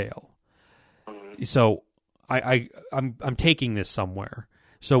bucktail. Mm-hmm. So I'm taking this somewhere.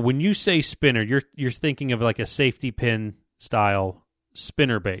 So when you say spinner, you're thinking of like a safety pin style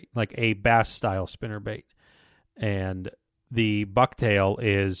spinner bait, like a bass style spinner bait, and the bucktail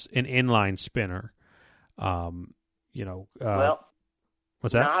is an inline spinner. Well,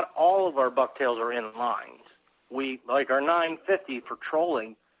 what's that? Not all of our bucktails are inlines. We like our 950 for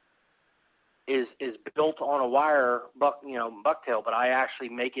trolling is built on a wire bucktail, but I actually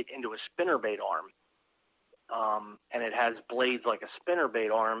make it into a spinnerbait arm. And it has blades like a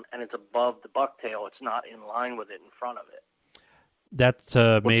spinnerbait arm, and it's above the bucktail. It's not in line with it in front of it.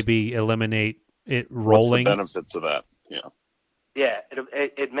 That maybe eliminate it rolling? What's the benefits of that? Yeah. Yeah,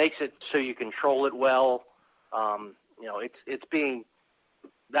 it makes it so you control it well.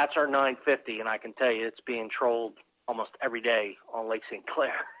 That's our 950, and I can tell you it's being trolled almost every day on Lake St.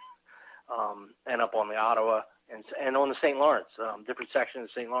 Clair, and up on the Ottawa and on the St. Lawrence, different sections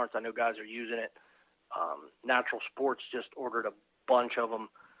of St. Lawrence. I know guys are using it. Natural Sports just ordered a bunch of them.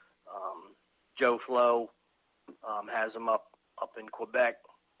 Joe Flo has them up in Quebec.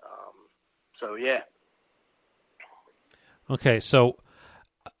 So yeah. Okay, so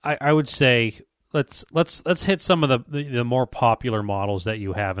I would say let's hit some of the more popular models that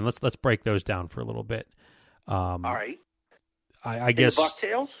you have, and let's break those down for a little bit. All right. I guess the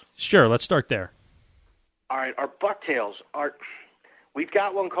bucktails. Sure, let's start there. All right, our bucktails we've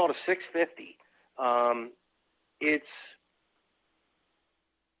got one called a 650. It's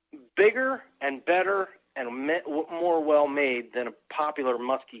bigger and better and more well made than a popular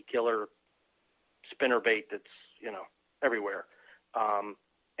muskie killer spinnerbait that's everywhere.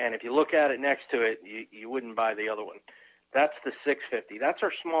 And if you look at it next to it, you wouldn't buy the other one. That's the 650. That's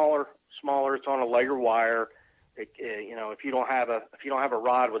our smaller. It's on a lighter wire. If you don't have a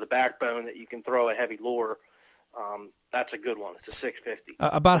rod with a backbone that you can throw a heavy lure, that's a good one. It's a 650.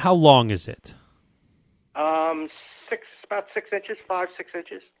 About how long is it? About 6 inches, 5-6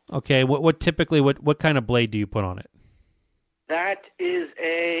 inches. Okay. What typically what kind of blade do you put on it? That is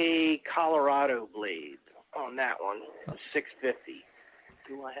a Colorado blade on that one. 650.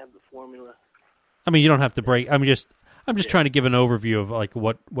 Do I have the formula? I mean, you don't have to break. I'm just trying to give an overview of like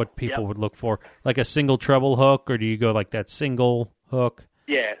what people would look for, like a single treble hook, or do you go like that single hook?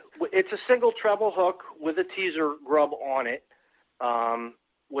 Yeah, it's a single treble hook with a teaser grub on it,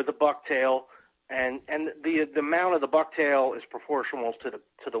 with a bucktail, and the amount of the bucktail is proportional to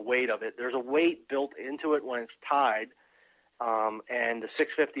the weight of it. There's a weight built into it when it's tied, and the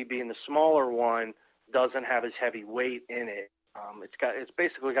 650 being the smaller one doesn't have as heavy weight in it. It's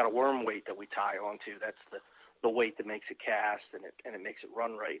basically got a worm weight that we tie onto. That's the weight that makes it cast and it makes it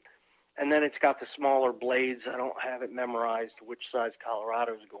run right. And then it's got the smaller blades. I don't have it memorized which size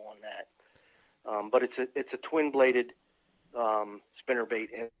Colorados go on that. But it's a twin bladed spinnerbait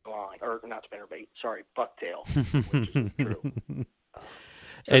line, or not spinnerbait, sorry, bucktail, which is true.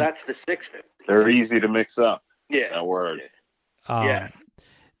 So that's the 650. They're easy to mix up. Yeah. That word. Yeah.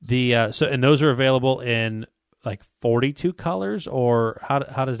 And those are available in like 42 colors, or how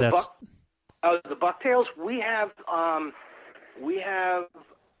does that? The bucktails we have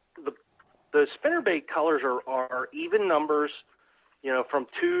the spinnerbait colors are even numbers, from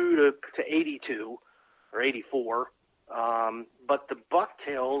 2 to 82 or 84. But the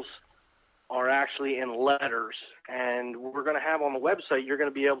bucktails are actually in letters, and we're going to have on the website. You're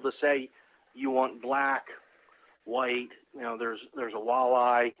going to be able to say you want black, white. There's a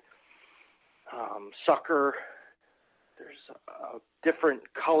walleye, sucker. There's different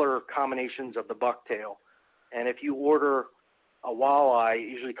color combinations of the bucktail, and if you order a walleye, it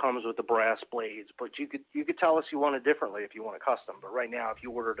usually comes with the brass blades. But you could tell us you want it differently if you want a custom. But right now, if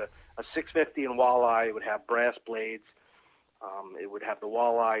you ordered a 650 in walleye, it would have brass blades. It would have the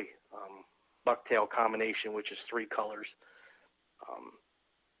walleye bucktail combination, which is 3 colors.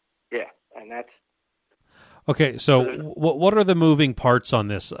 And that's. Okay, so what are the moving parts on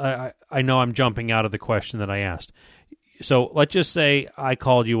this? I know I'm jumping out of the question that I asked. So let's just say I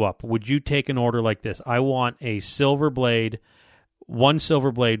called you up. Would you take an order like this? I want a silver blade, 1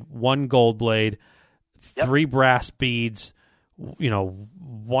 silver blade, 1 gold blade, 3 brass beads,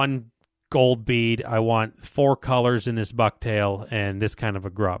 1 gold bead. I want 4 colors in this bucktail and this kind of a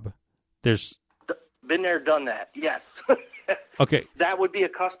grub. There's been there, done that. Yes. Okay. That would be a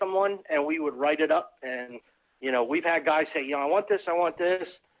custom one, and we would write it up. And we've had guys say, I want this.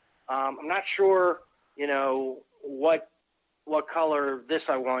 I'm not sure, what color this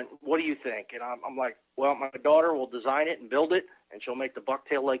I want. What do you think? And I'm like, well, my daughter will design it and build it, and she'll make the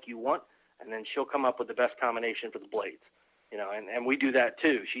bucktail like you want, and then she'll come up with the best combination for the blades. And we do that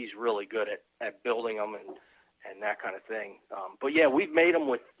too. She's really good at building them and that kind of thing. But yeah, we've made them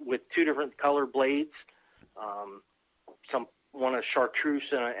with 2 different color blades. One a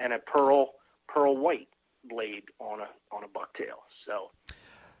chartreuse and a pearl white blade on a bucktail. So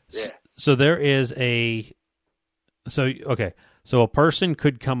yeah. So there is So a person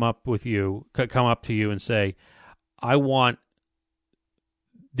could come up to you and say, I want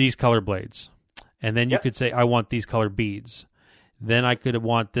these color blades. And then you could say, I want these color beads. Then I could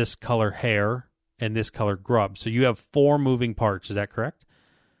want this color hair and this color grub. So you have 4 moving parts. Is that correct?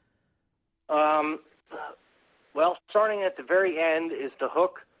 Well, starting at the very end is the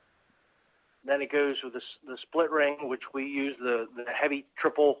hook. Then it goes with the split ring, which we use the heavy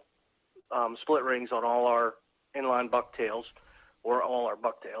triple split rings on all our inline bucktails, or all our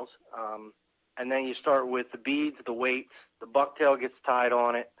bucktails. And then you start with the beads, the weights, the bucktail gets tied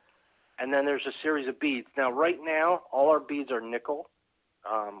on it, and then there's a series of beads. Now, right now, all our beads are nickel.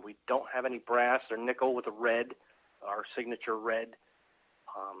 We don't have any brass. They're nickel with a red, our signature red.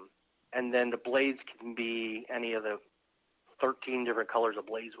 And then the blades can be any of the 13 different colors of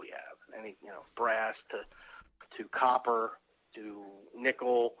blades we have. Any, brass to copper to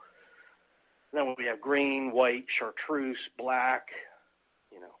nickel. Then we have green, white, chartreuse, black.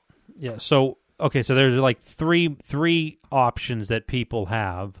 Yeah. So okay. So there's like three options that people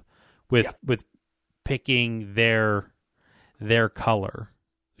have with picking their color,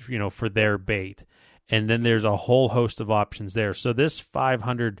 for their bait, and then there's a whole host of options there. So this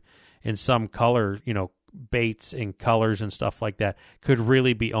 500 and some color, baits and colors and stuff like that could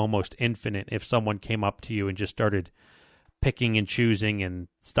really be almost infinite if someone came up to you and just started picking and choosing and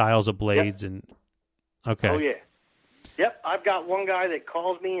styles of blades. And okay. Oh yeah. Yep, I've got one guy that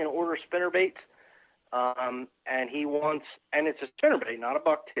calls me and orders spinner baits, and he wants, and it's a spinner bait, not a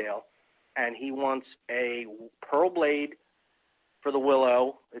bucktail, and he wants a pearl blade for the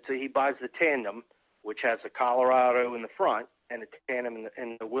willow. He buys the tandem, which has a Colorado in the front and a tandem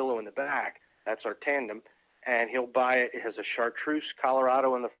in the willow in the back. That's our tandem, and he'll buy it. It has a chartreuse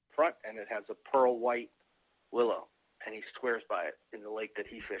Colorado in the front, and it has a pearl white willow, and he swears by it in the lake that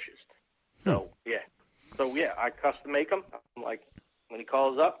he fishes. So yeah, I custom make them. Like when he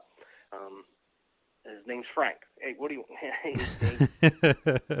calls up, his name's Frank. Hey, what do you?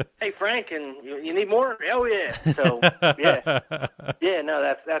 Hey, Frank, and you need more? Oh yeah. So yeah.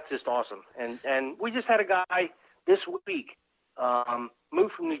 No, that's just awesome. And we just had a guy this week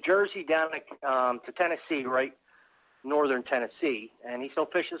moved from New Jersey down to Tennessee, right, northern Tennessee, and he still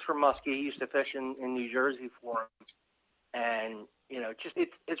fishes for muskie. He used to fish in New Jersey for him, and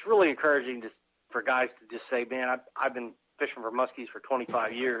it's really encouraging for guys to just say, man, I've been fishing for muskies for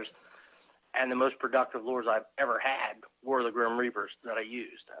 25 years, and the most productive lures I've ever had were the Grim Reapers that I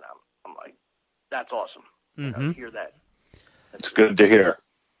used. And I'm like, that's awesome. To hear that. It's good to hear.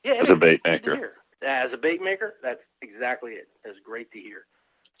 Yeah, as a bait maker. As a bait maker, that's exactly it. It's great to hear.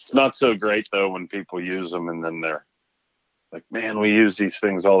 It's not so great, though, when people use them and then they're like, man, we use these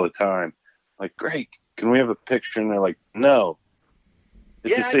things all the time. Like, great. Can we have a picture? And they're like, no.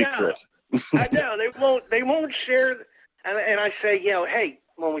 It's a secret. I know they won't share, and I say, hey,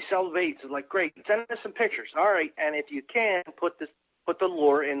 when we sell the baits, it's like, great, send us some pictures, all right, and if you can, put the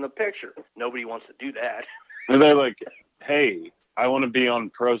lure in the picture. Nobody wants to do that. And they're like, hey, I want to be on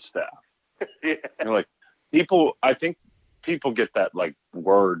Pro Staff. Yeah. And like I think people get that like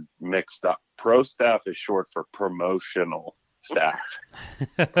word mixed up. Pro Staff is short for promotional staff.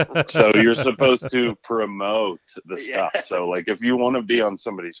 So you're supposed to promote the stuff. So like if you want to be on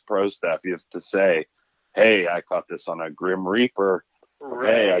somebody's pro staff, you have to say, hey, I caught this on a Grim Reaper.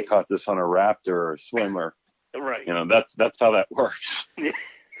 Right. Hey, I caught this on a Raptor or a Swimmer. Right. That's how that works.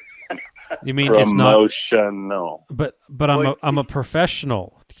 You mean promotional? But I'm a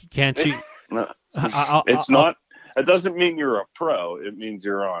professiontal. Can't you? No. It's not. It doesn't mean you're a pro. It means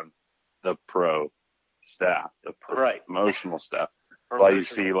you're on the pro staff, the promotional staff. Why you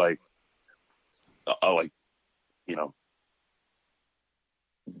see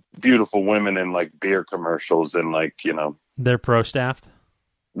beautiful women in like beer commercials and they're pro staffed.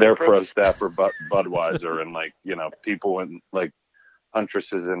 They're pro staff or Budweiser and people in like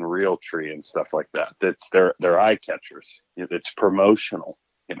huntresses in Realtree and stuff like that. They're eye catchers. It's promotional.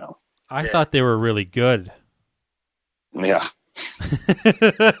 I thought they were really good. Yeah.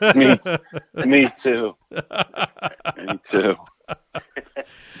 Me too. Me too.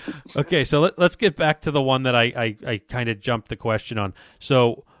 Okay, so let's get back to the one that I kind of jumped the question on.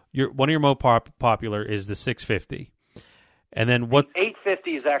 So one of your most popular is the 650, and then what? The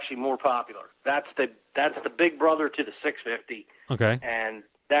 850 is actually more popular. That's the big brother to the 650. Okay. And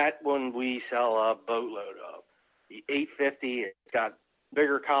that one we sell a boatload of. The 850, it's got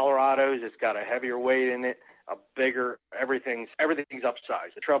bigger Colorados. It's got a heavier weight in it. A bigger everything's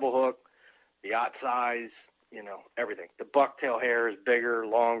upsized. The treble hook, the yacht size, everything. The bucktail hair is bigger,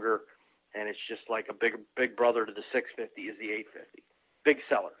 longer, and it's just like a big brother to the 650 is the 850. Big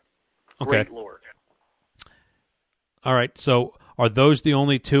seller. Okay. Great lure. All right. So are those the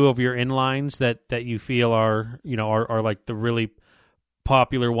only two of your inlines that you feel are like the really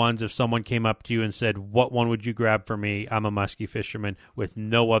popular ones? If someone came up to you and said, what one would you grab for me? I'm a muskie fisherman with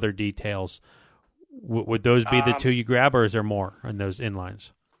no other details. Would those be the two you grab, or is there more on those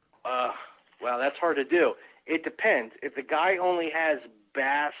inlines? Well, that's hard to do. It depends. If the guy only has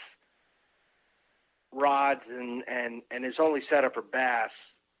bass rods and is only set up for bass,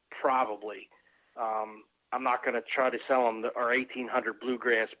 Probably. I'm not going to try to sell them our 1800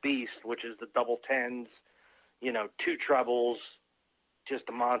 Bluegrass Beast, which is the double tens, 2 trebles, just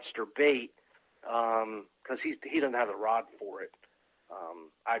a monster bait, because he doesn't have the rod for it.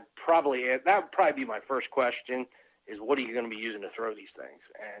 That would probably be my first question is what are you going to be using to throw these things?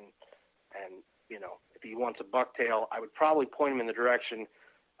 And if he wants a bucktail, I would probably point him in the direction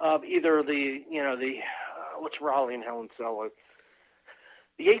of either what's Raleigh and Helen sell?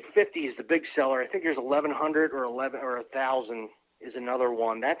 The 850 is the big seller. I think there's 1100 or 1000 is another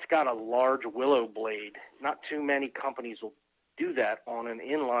one. That's got a large willow blade. Not too many companies will do that on an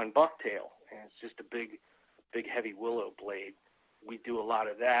inline bucktail, and it's just a big heavy willow blade. We do a lot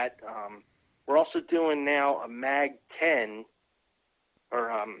of that. We're also doing now a Mag 10,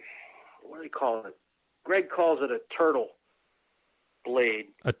 or what do they call it? Greg calls it a turtle blade.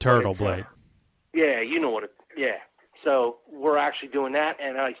 A turtle blade. Yeah, you know what it. Yeah. So we're actually doing that,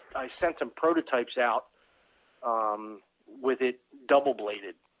 and I sent some prototypes out with it double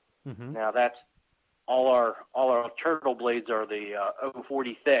bladed. Mm-hmm. Now that's all our turtle blades are the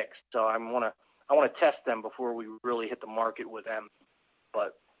 040 thick. So I want to test them before we really hit the market with them.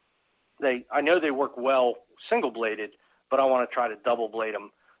 But I know they work well single bladed, but I want to try to double blade them.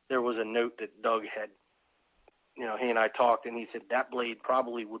 There was a note that Doug had. He and I talked, and he said that blade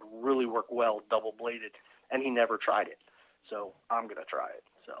probably would really work well double bladed. And he never tried it, so I'm going to try it.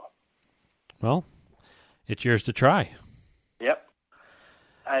 So, well, it's yours to try. Yep.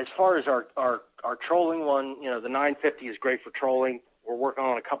 As far as our trolling one, the 950 is great for trolling. We're working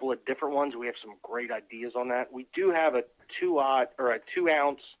on a couple of different ones. We have some great ideas on that. We do have a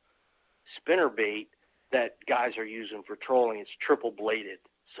 2-ounce spinner bait that guys are using for trolling. It's triple bladed,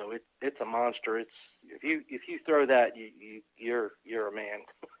 so it's a monster. It's if you throw that, you're a man.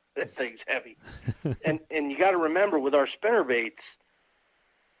 That thing's heavy. and you got to remember with our spinner baits,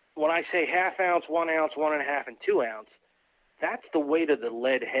 when I say 1/2 ounce, 1 ounce, 1.5, and 2 ounce, that's the weight of the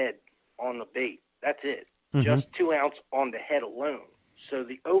lead head on the bait. That's it. Mm-hmm. Just 2 ounce on the head alone. So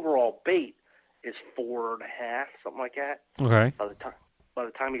the overall bait is 4.5, something like that. Okay. By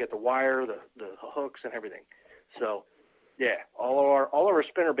the time you get the wire, the hooks, and everything. So, yeah, all of our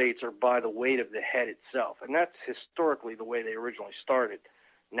spinner baits are by the weight of the head itself, and that's historically the way they originally started.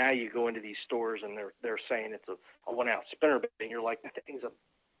 Now you go into these stores and they're saying it's a 1 ounce spinner bait, and you're like, that thing's a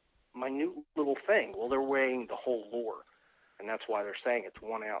minute little thing. Well, they're weighing the whole lure, and that's why they're saying it's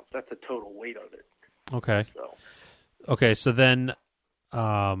 1 ounce. That's the total weight of it. Okay. So then,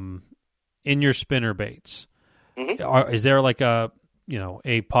 in your spinner baits, mm-hmm. Is there like a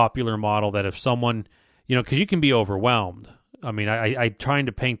popular model that if someone, because you can be overwhelmed. I mean, I'm trying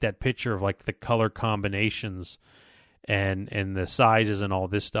to paint that picture of like the color combinations and the sizes and all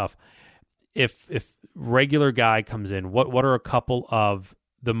this stuff. If regular guy comes in, what are a couple of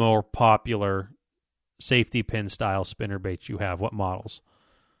the more popular safety pin style spinner baits you have? What models?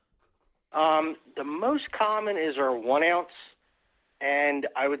 The most common is our 1 ounce, and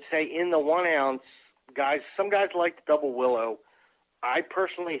I would say in the 1 ounce, some guys like the double willow. I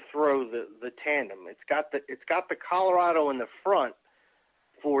personally throw the tandem. It's got the Colorado in the front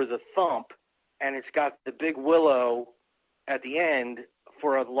for the thump, and it's got the big willow at the end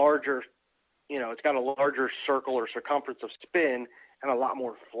for a larger, it's got a larger circle or circumference of spin and a lot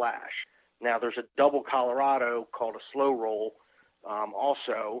more flash. Now there's a double Colorado called a slow roll,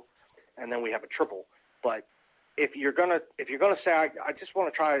 also, and then we have a triple. But if you're gonna say I just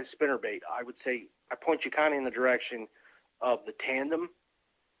want to try a spinner bait, I would say I point you kind of in the direction of the tandem,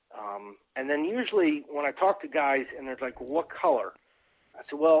 and then usually when I talk to guys and they're like, well, what color? I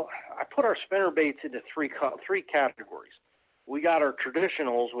said, well, I put our spinner baits into three categories. We got our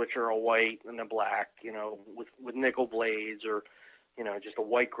traditionals, which are a white and a black, with nickel blades, or just a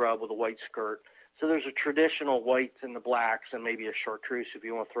white grub with a white skirt. So there's a traditional whites and the blacks, and maybe a chartreuse if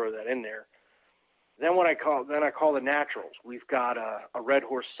you want to throw that in there. Then I call the naturals. We've got a red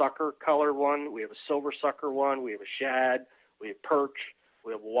horse sucker color one. We have a silver sucker one. We have a shad. We have perch.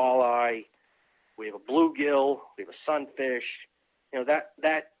 We have walleye. We have a bluegill. We have a sunfish.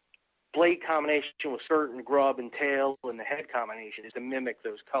 That blade combination with skirt and grub and tail and the head combination is to mimic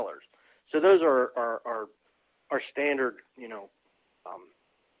those colors. So those are our standard.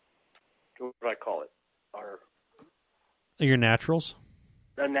 What do I call it? Your naturals.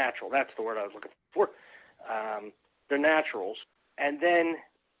 The natural. That's the word I was looking for. They're naturals. And then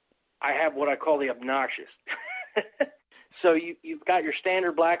I have what I call the obnoxious. So you've got your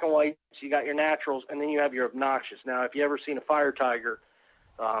standard black and whites, you got your naturals, and then you have your obnoxious. Now, if you ever seen a fire tiger,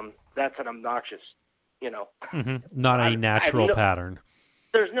 that's an obnoxious, Mm-hmm. Not a natural pattern.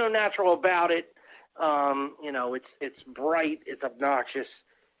 There's no natural about it. It's bright, it's obnoxious,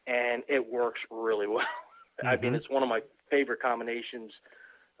 and it works really well. I mean, it's one of my favorite combinations.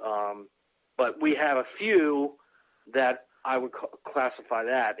 But we have a few that I would classify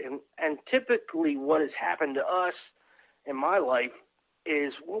that. And typically what has happened to us in my life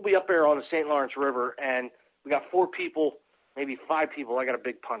is we'll be up there on the St. Lawrence River, and we got 4 people, maybe 5 people. I got a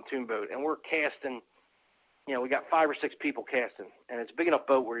big pontoon boat, and we're casting. We got 5 or 6 people casting, and it's a big enough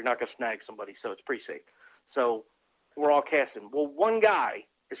boat where you're not going to snag somebody, so it's pretty safe. So we're all casting. Well, one guy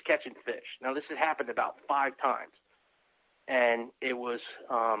is catching fish. Now, this has happened about 5 times. And it was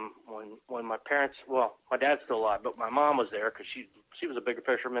when my parents, well, my dad's still alive, but my mom was there because she was a bigger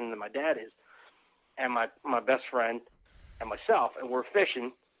fisherman than my dad is, and my best friend and myself, and we're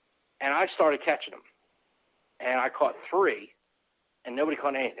fishing, and I started catching them, and I caught 3, and nobody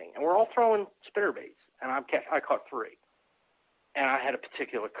caught anything, and we're all throwing spinnerbaits, and I caught 3, and I had a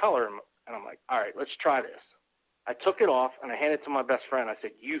particular color, and I'm like, all right, let's try this. I took it off, and I handed it to my best friend. I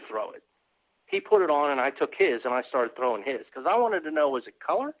said, you throw it. He put it on, and I took his, and I started throwing his because I wanted to know, was it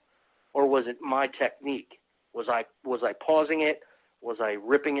color or was it my technique? Was I pausing it? Was I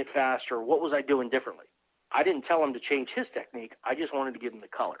ripping it faster? What was I doing differently? I didn't tell him to change his technique. I just wanted to give him the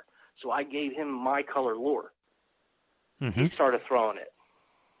color. So I gave him my color lure. He started throwing it.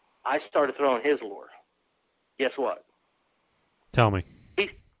 I started throwing his lure. Guess what? Tell me.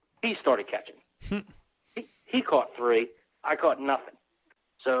 He started catching. He caught 3. I caught nothing.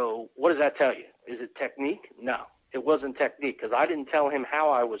 So what does that tell you? Is it technique? No, it wasn't technique because I didn't tell him how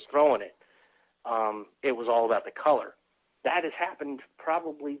I was throwing it. It was all about the color. That has happened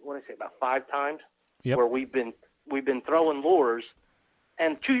probably, about 5 times where we've been throwing lures.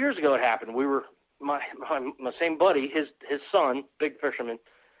 And 2 years ago it happened. We were my same buddy, his son, big fisherman,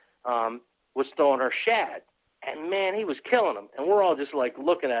 was throwing our shad. And, man, he was killing them. And we're all just, like,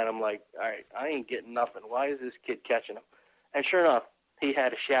 looking at him like, all right, I ain't getting nothing. Why is this kid catching them? And sure enough, he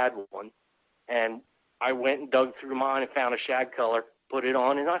had a shad one, and I went and dug through mine and found a shad color, put it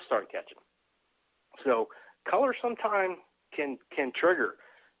on, and I started catching them. So color sometimes can trigger.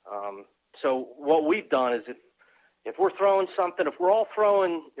 So what we've done is if we're throwing something, if we're all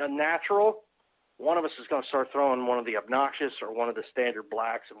throwing a natural, one of us is going to start throwing one of the obnoxious or one of the standard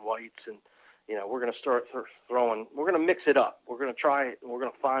blacks and whites, and we're going to start throwing. We're going to mix it up. We're going to try it, and we're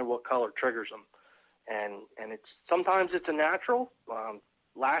going to find what color triggers them. And it's sometimes it's a natural.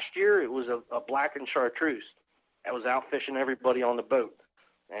 Last year it was a black and chartreuse. I was out fishing everybody on the boat,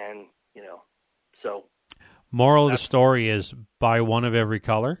 and so. Moral of the story is buy one of every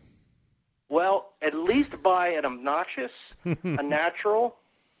color. Well, at least buy an obnoxious, a natural,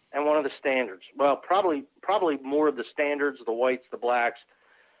 and one of the standards. Well, probably more of the standards, the whites, the blacks.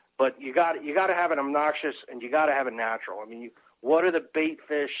 But you got to have an obnoxious and you got to have a natural. I mean, what are the bait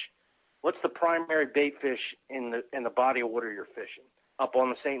fish? What's the primary bait fish in the body of water you're fishing? Up on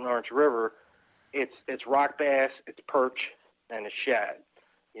the St. Lawrence River, it's rock bass, it's perch, and it's shad.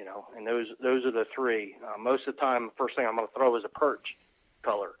 And those are the 3. Most of the time, the first thing I'm going to throw is a perch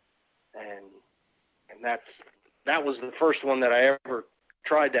color, and that was the first one that I ever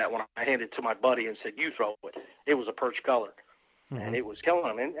tried. That when I handed it to my buddy and said, "You throw it." It was a perch color, and it was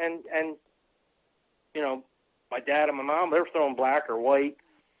killing him. And my dad and my mom, they were throwing black or white.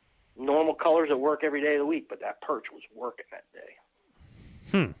 Normal colors that work every day of the week, but that perch was working that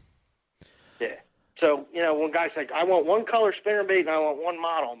day. Yeah. So, when guys say, I want one color spinnerbait and I want one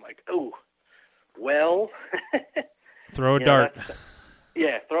model, I'm like, oh, well. Throw a dart.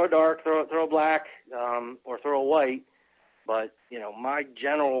 Throw a dart, throw a black, or throw a white. But, my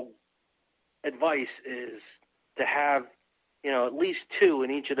general advice is to have, at least 2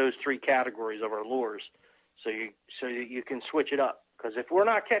 in each of those 3 categories of our lures so you can switch it up. Because if we're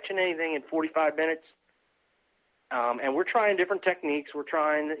not catching anything in 45 minutes, and we're trying different techniques, we're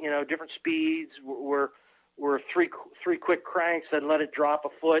trying, different speeds, we're 3 quick cranks and let it drop a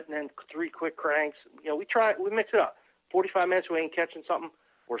foot, and then 3 quick cranks. We mix it up. 45 minutes, we ain't catching something,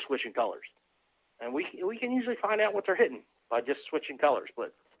 we're switching colors. And we can usually find out what they're hitting by just switching colors.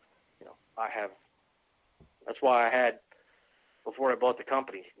 But, that's why I had, before I bought the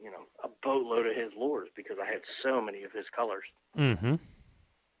company, a boatload of his lures because I had so many of his colors. Mm-hmm.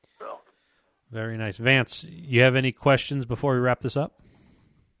 So. Very nice. Vance, you have any questions before we wrap this up?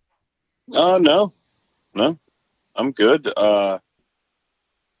 No. I'm good.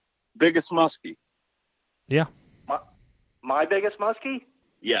 Biggest muskie? Yeah. My biggest muskie?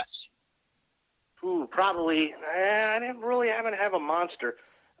 Yes. Ooh, probably. I haven't have a monster.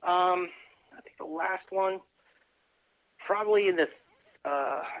 I think the last one, probably in the,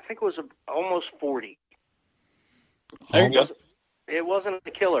 I think it was almost 40. There you go. It wasn't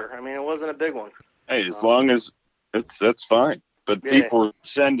a killer. I mean, it wasn't a big one. Hey, as long as that's fine. But people are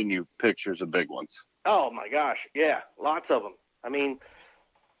sending you pictures of big ones. Oh my gosh, yeah, lots of them. I mean,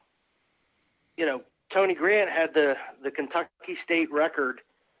 Tony Grant had the Kentucky State record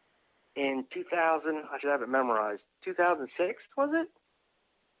in 2000. I should have it memorized. 2006 was it?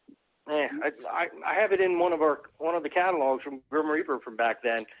 Yeah, I have it in one of the catalogs from Grim Reaper from back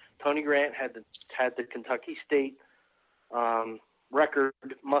then. Tony Grant had the Kentucky State record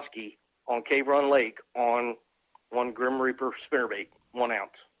muskie on Cave Run Lake on one Grim Reaper spinnerbait, 1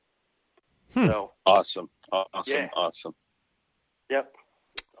 ounce. So awesome. Yep.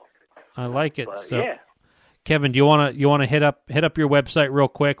 I like it. But, so, yeah. Kevin, do you want to hit up your website real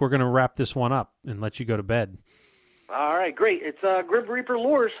quick? We're going to wrap this one up and let you go to bed. All right, great. It's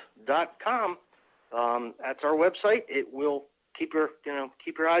GrimReaperLures.com. That's our website. It will keep your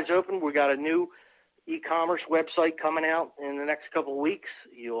eyes open. We got a new e-commerce website coming out in the next couple of weeks.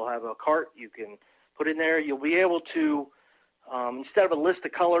 You'll have a cart you can put in there. You'll be able to, instead of a list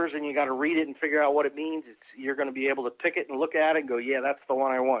of colors and you got to read it and figure out what it means, you're going to be able to pick it and look at it and go, yeah, that's the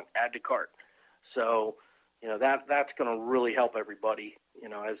one I want. Add to cart. So, that's going to really help everybody,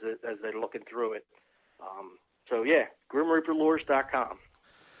 as they're looking through it. So, yeah, GrimReaperLures.com.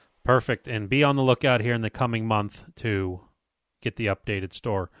 Perfect. And be on the lookout here in the coming month to get the updated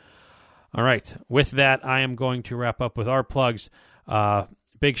store. All right. With that, I am going to wrap up with our plugs.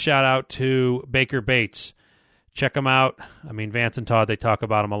 Big shout out to Baker Baits. Check them out. I mean, Vance and Todd, they talk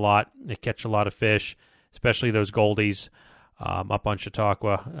about them a lot. They catch a lot of fish, especially those goldies up on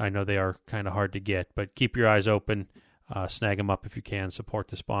Chautauqua. I know they are kind of hard to get, but keep your eyes open. Snag them up if you can. Support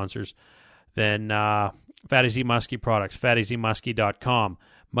the sponsors. Then Fatty Z Muskie products, fattyzmuskie.com.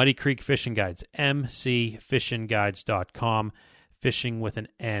 Muddy Creek Fishing Guides, mcfishingguides.com. Fishing with an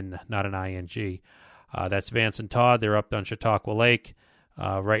N, not an ING. That's Vance and Todd. They're up on Chautauqua Lake.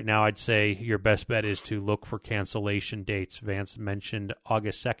 Right now, I'd say your best bet is to look for cancellation dates. Vance mentioned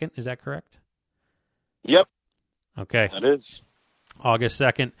August 2nd. Is that correct? Yep. Okay. That is. August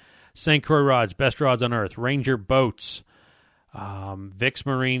 2nd. St. Croix Rods, best rods on earth. Ranger Boats. Vicks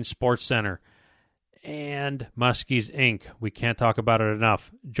Marine Sports Center. And Muskies Inc. We can't talk about it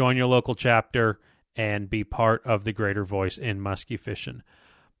enough. Join your local chapter and be part of the greater voice in muskie fishing.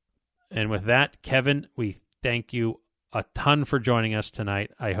 And with that, Kevin, we thank you a ton for joining us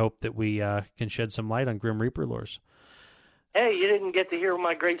tonight. I hope that we can shed some light on Grim Reaper lures. Hey, you didn't get to hear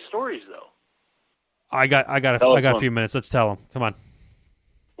my great stories, though. I got a few minutes. Let's tell them. Come on.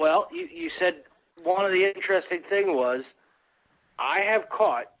 Well, you said one of the interesting thing was I have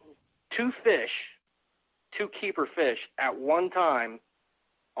caught two keeper fish at one time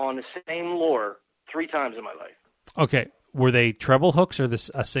on the same lure 3 times in my life. Okay. Were they treble hooks or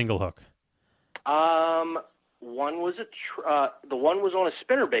a single hook? One was the one was on a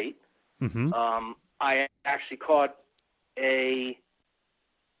spinnerbait. Mm-hmm. I actually caught a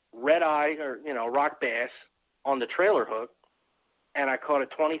red eye or rock bass on the trailer hook, and I caught a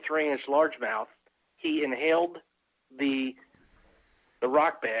 23-inch largemouth. He inhaled the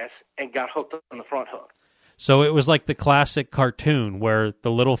rock bass and got hooked on the front hook. So it was like the classic cartoon where the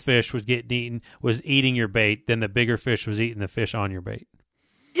little fish was eating your bait, then the bigger fish was eating the fish on your bait.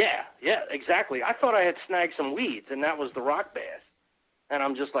 Yeah, exactly. I thought I had snagged some weeds, and that was the rock bass. And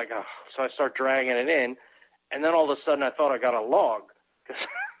I'm just like, oh. So I start dragging it in, and then all of a sudden I thought I got a log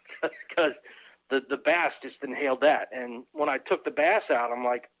because the bass just inhaled that. And when I took the bass out, I'm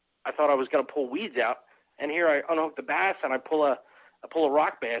like, I thought I was going to pull weeds out, and here I unhook the bass and I pull a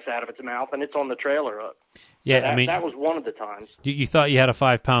rock bass out of its mouth, and it's on the trailer hook. Yeah, that was one of the times. You thought you had a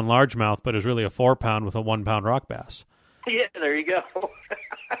 5-pound largemouth, but it was really a 4-pound with a 1-pound rock bass. Yeah, there you go.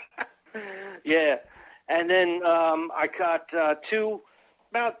 Yeah, and then I caught 2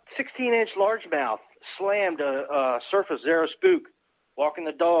 about 16-inch largemouth, slammed a Surface Zero Spook, walking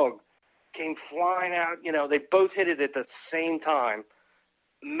the dog, came flying out. They both hit it at the same time.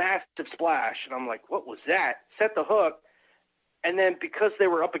 Massive splash, and I'm like, what was that? Set the hook. And then because they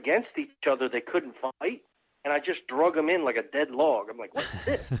were up against each other, they couldn't fight. And I just drug them in like a dead log. I'm like, what's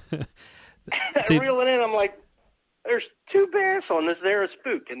this? I reel it in. I'm like, there's 2 bass on this Zara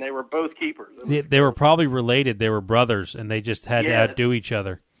Spook, and they were both keepers. They were probably related. They were brothers, and they just had to outdo each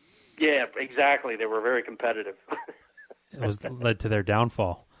other. Yeah, exactly. They were very competitive. It led to their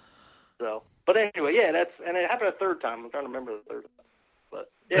downfall. So, but anyway, yeah, and it happened a third time. I'm trying to remember the third time.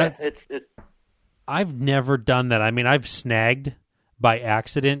 But yeah, it's. I've never done that. I mean, I've snagged by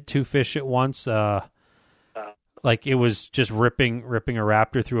accident 2 fish at once. Like it was just ripping a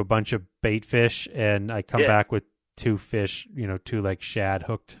raptor through a bunch of bait fish, and I come back with 2 fish, 2 like shad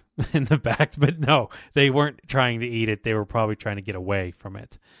hooked in the back. But no, they weren't trying to eat it. They were probably trying to get away from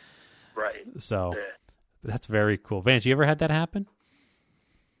it. Right. So That's very cool. Vance, you ever had that happen?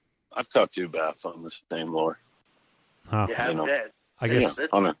 I've caught 2 bass on the same lure. Huh. You have that. I guess.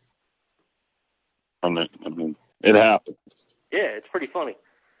 Yeah, I mean, it happens. Yeah, it's pretty funny.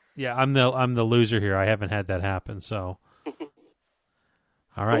 Yeah, I'm the loser here. I haven't had that happen. So,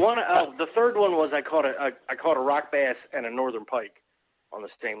 all right. The third one was I caught a rock bass and a northern pike on the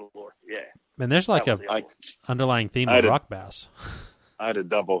same lure. Yeah. And there's like underlying theme of rock bass. I had a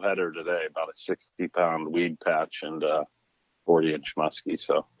double header today, about a 60-pound weed patch and a 40-inch muskie.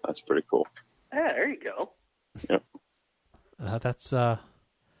 So that's pretty cool. Yeah, there you go. Yep.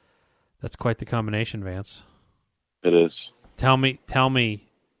 That's quite the combination, Vance. It is. Tell me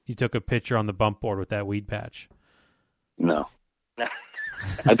you took a picture on the bump board with that weed patch. No.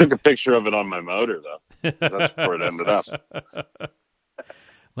 I took a picture of it on my motor, though. That's where it ended up.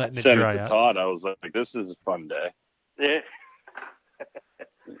 Letting it Sent dry it to out. Todd. I was like, this is a fun day. Yeah.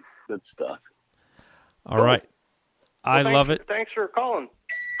 Good stuff. All right. I love it. Thanks for calling.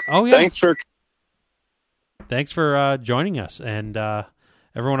 Oh, yeah. Thanks for joining us. And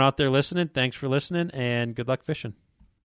everyone out there listening, thanks for listening, and good luck fishing.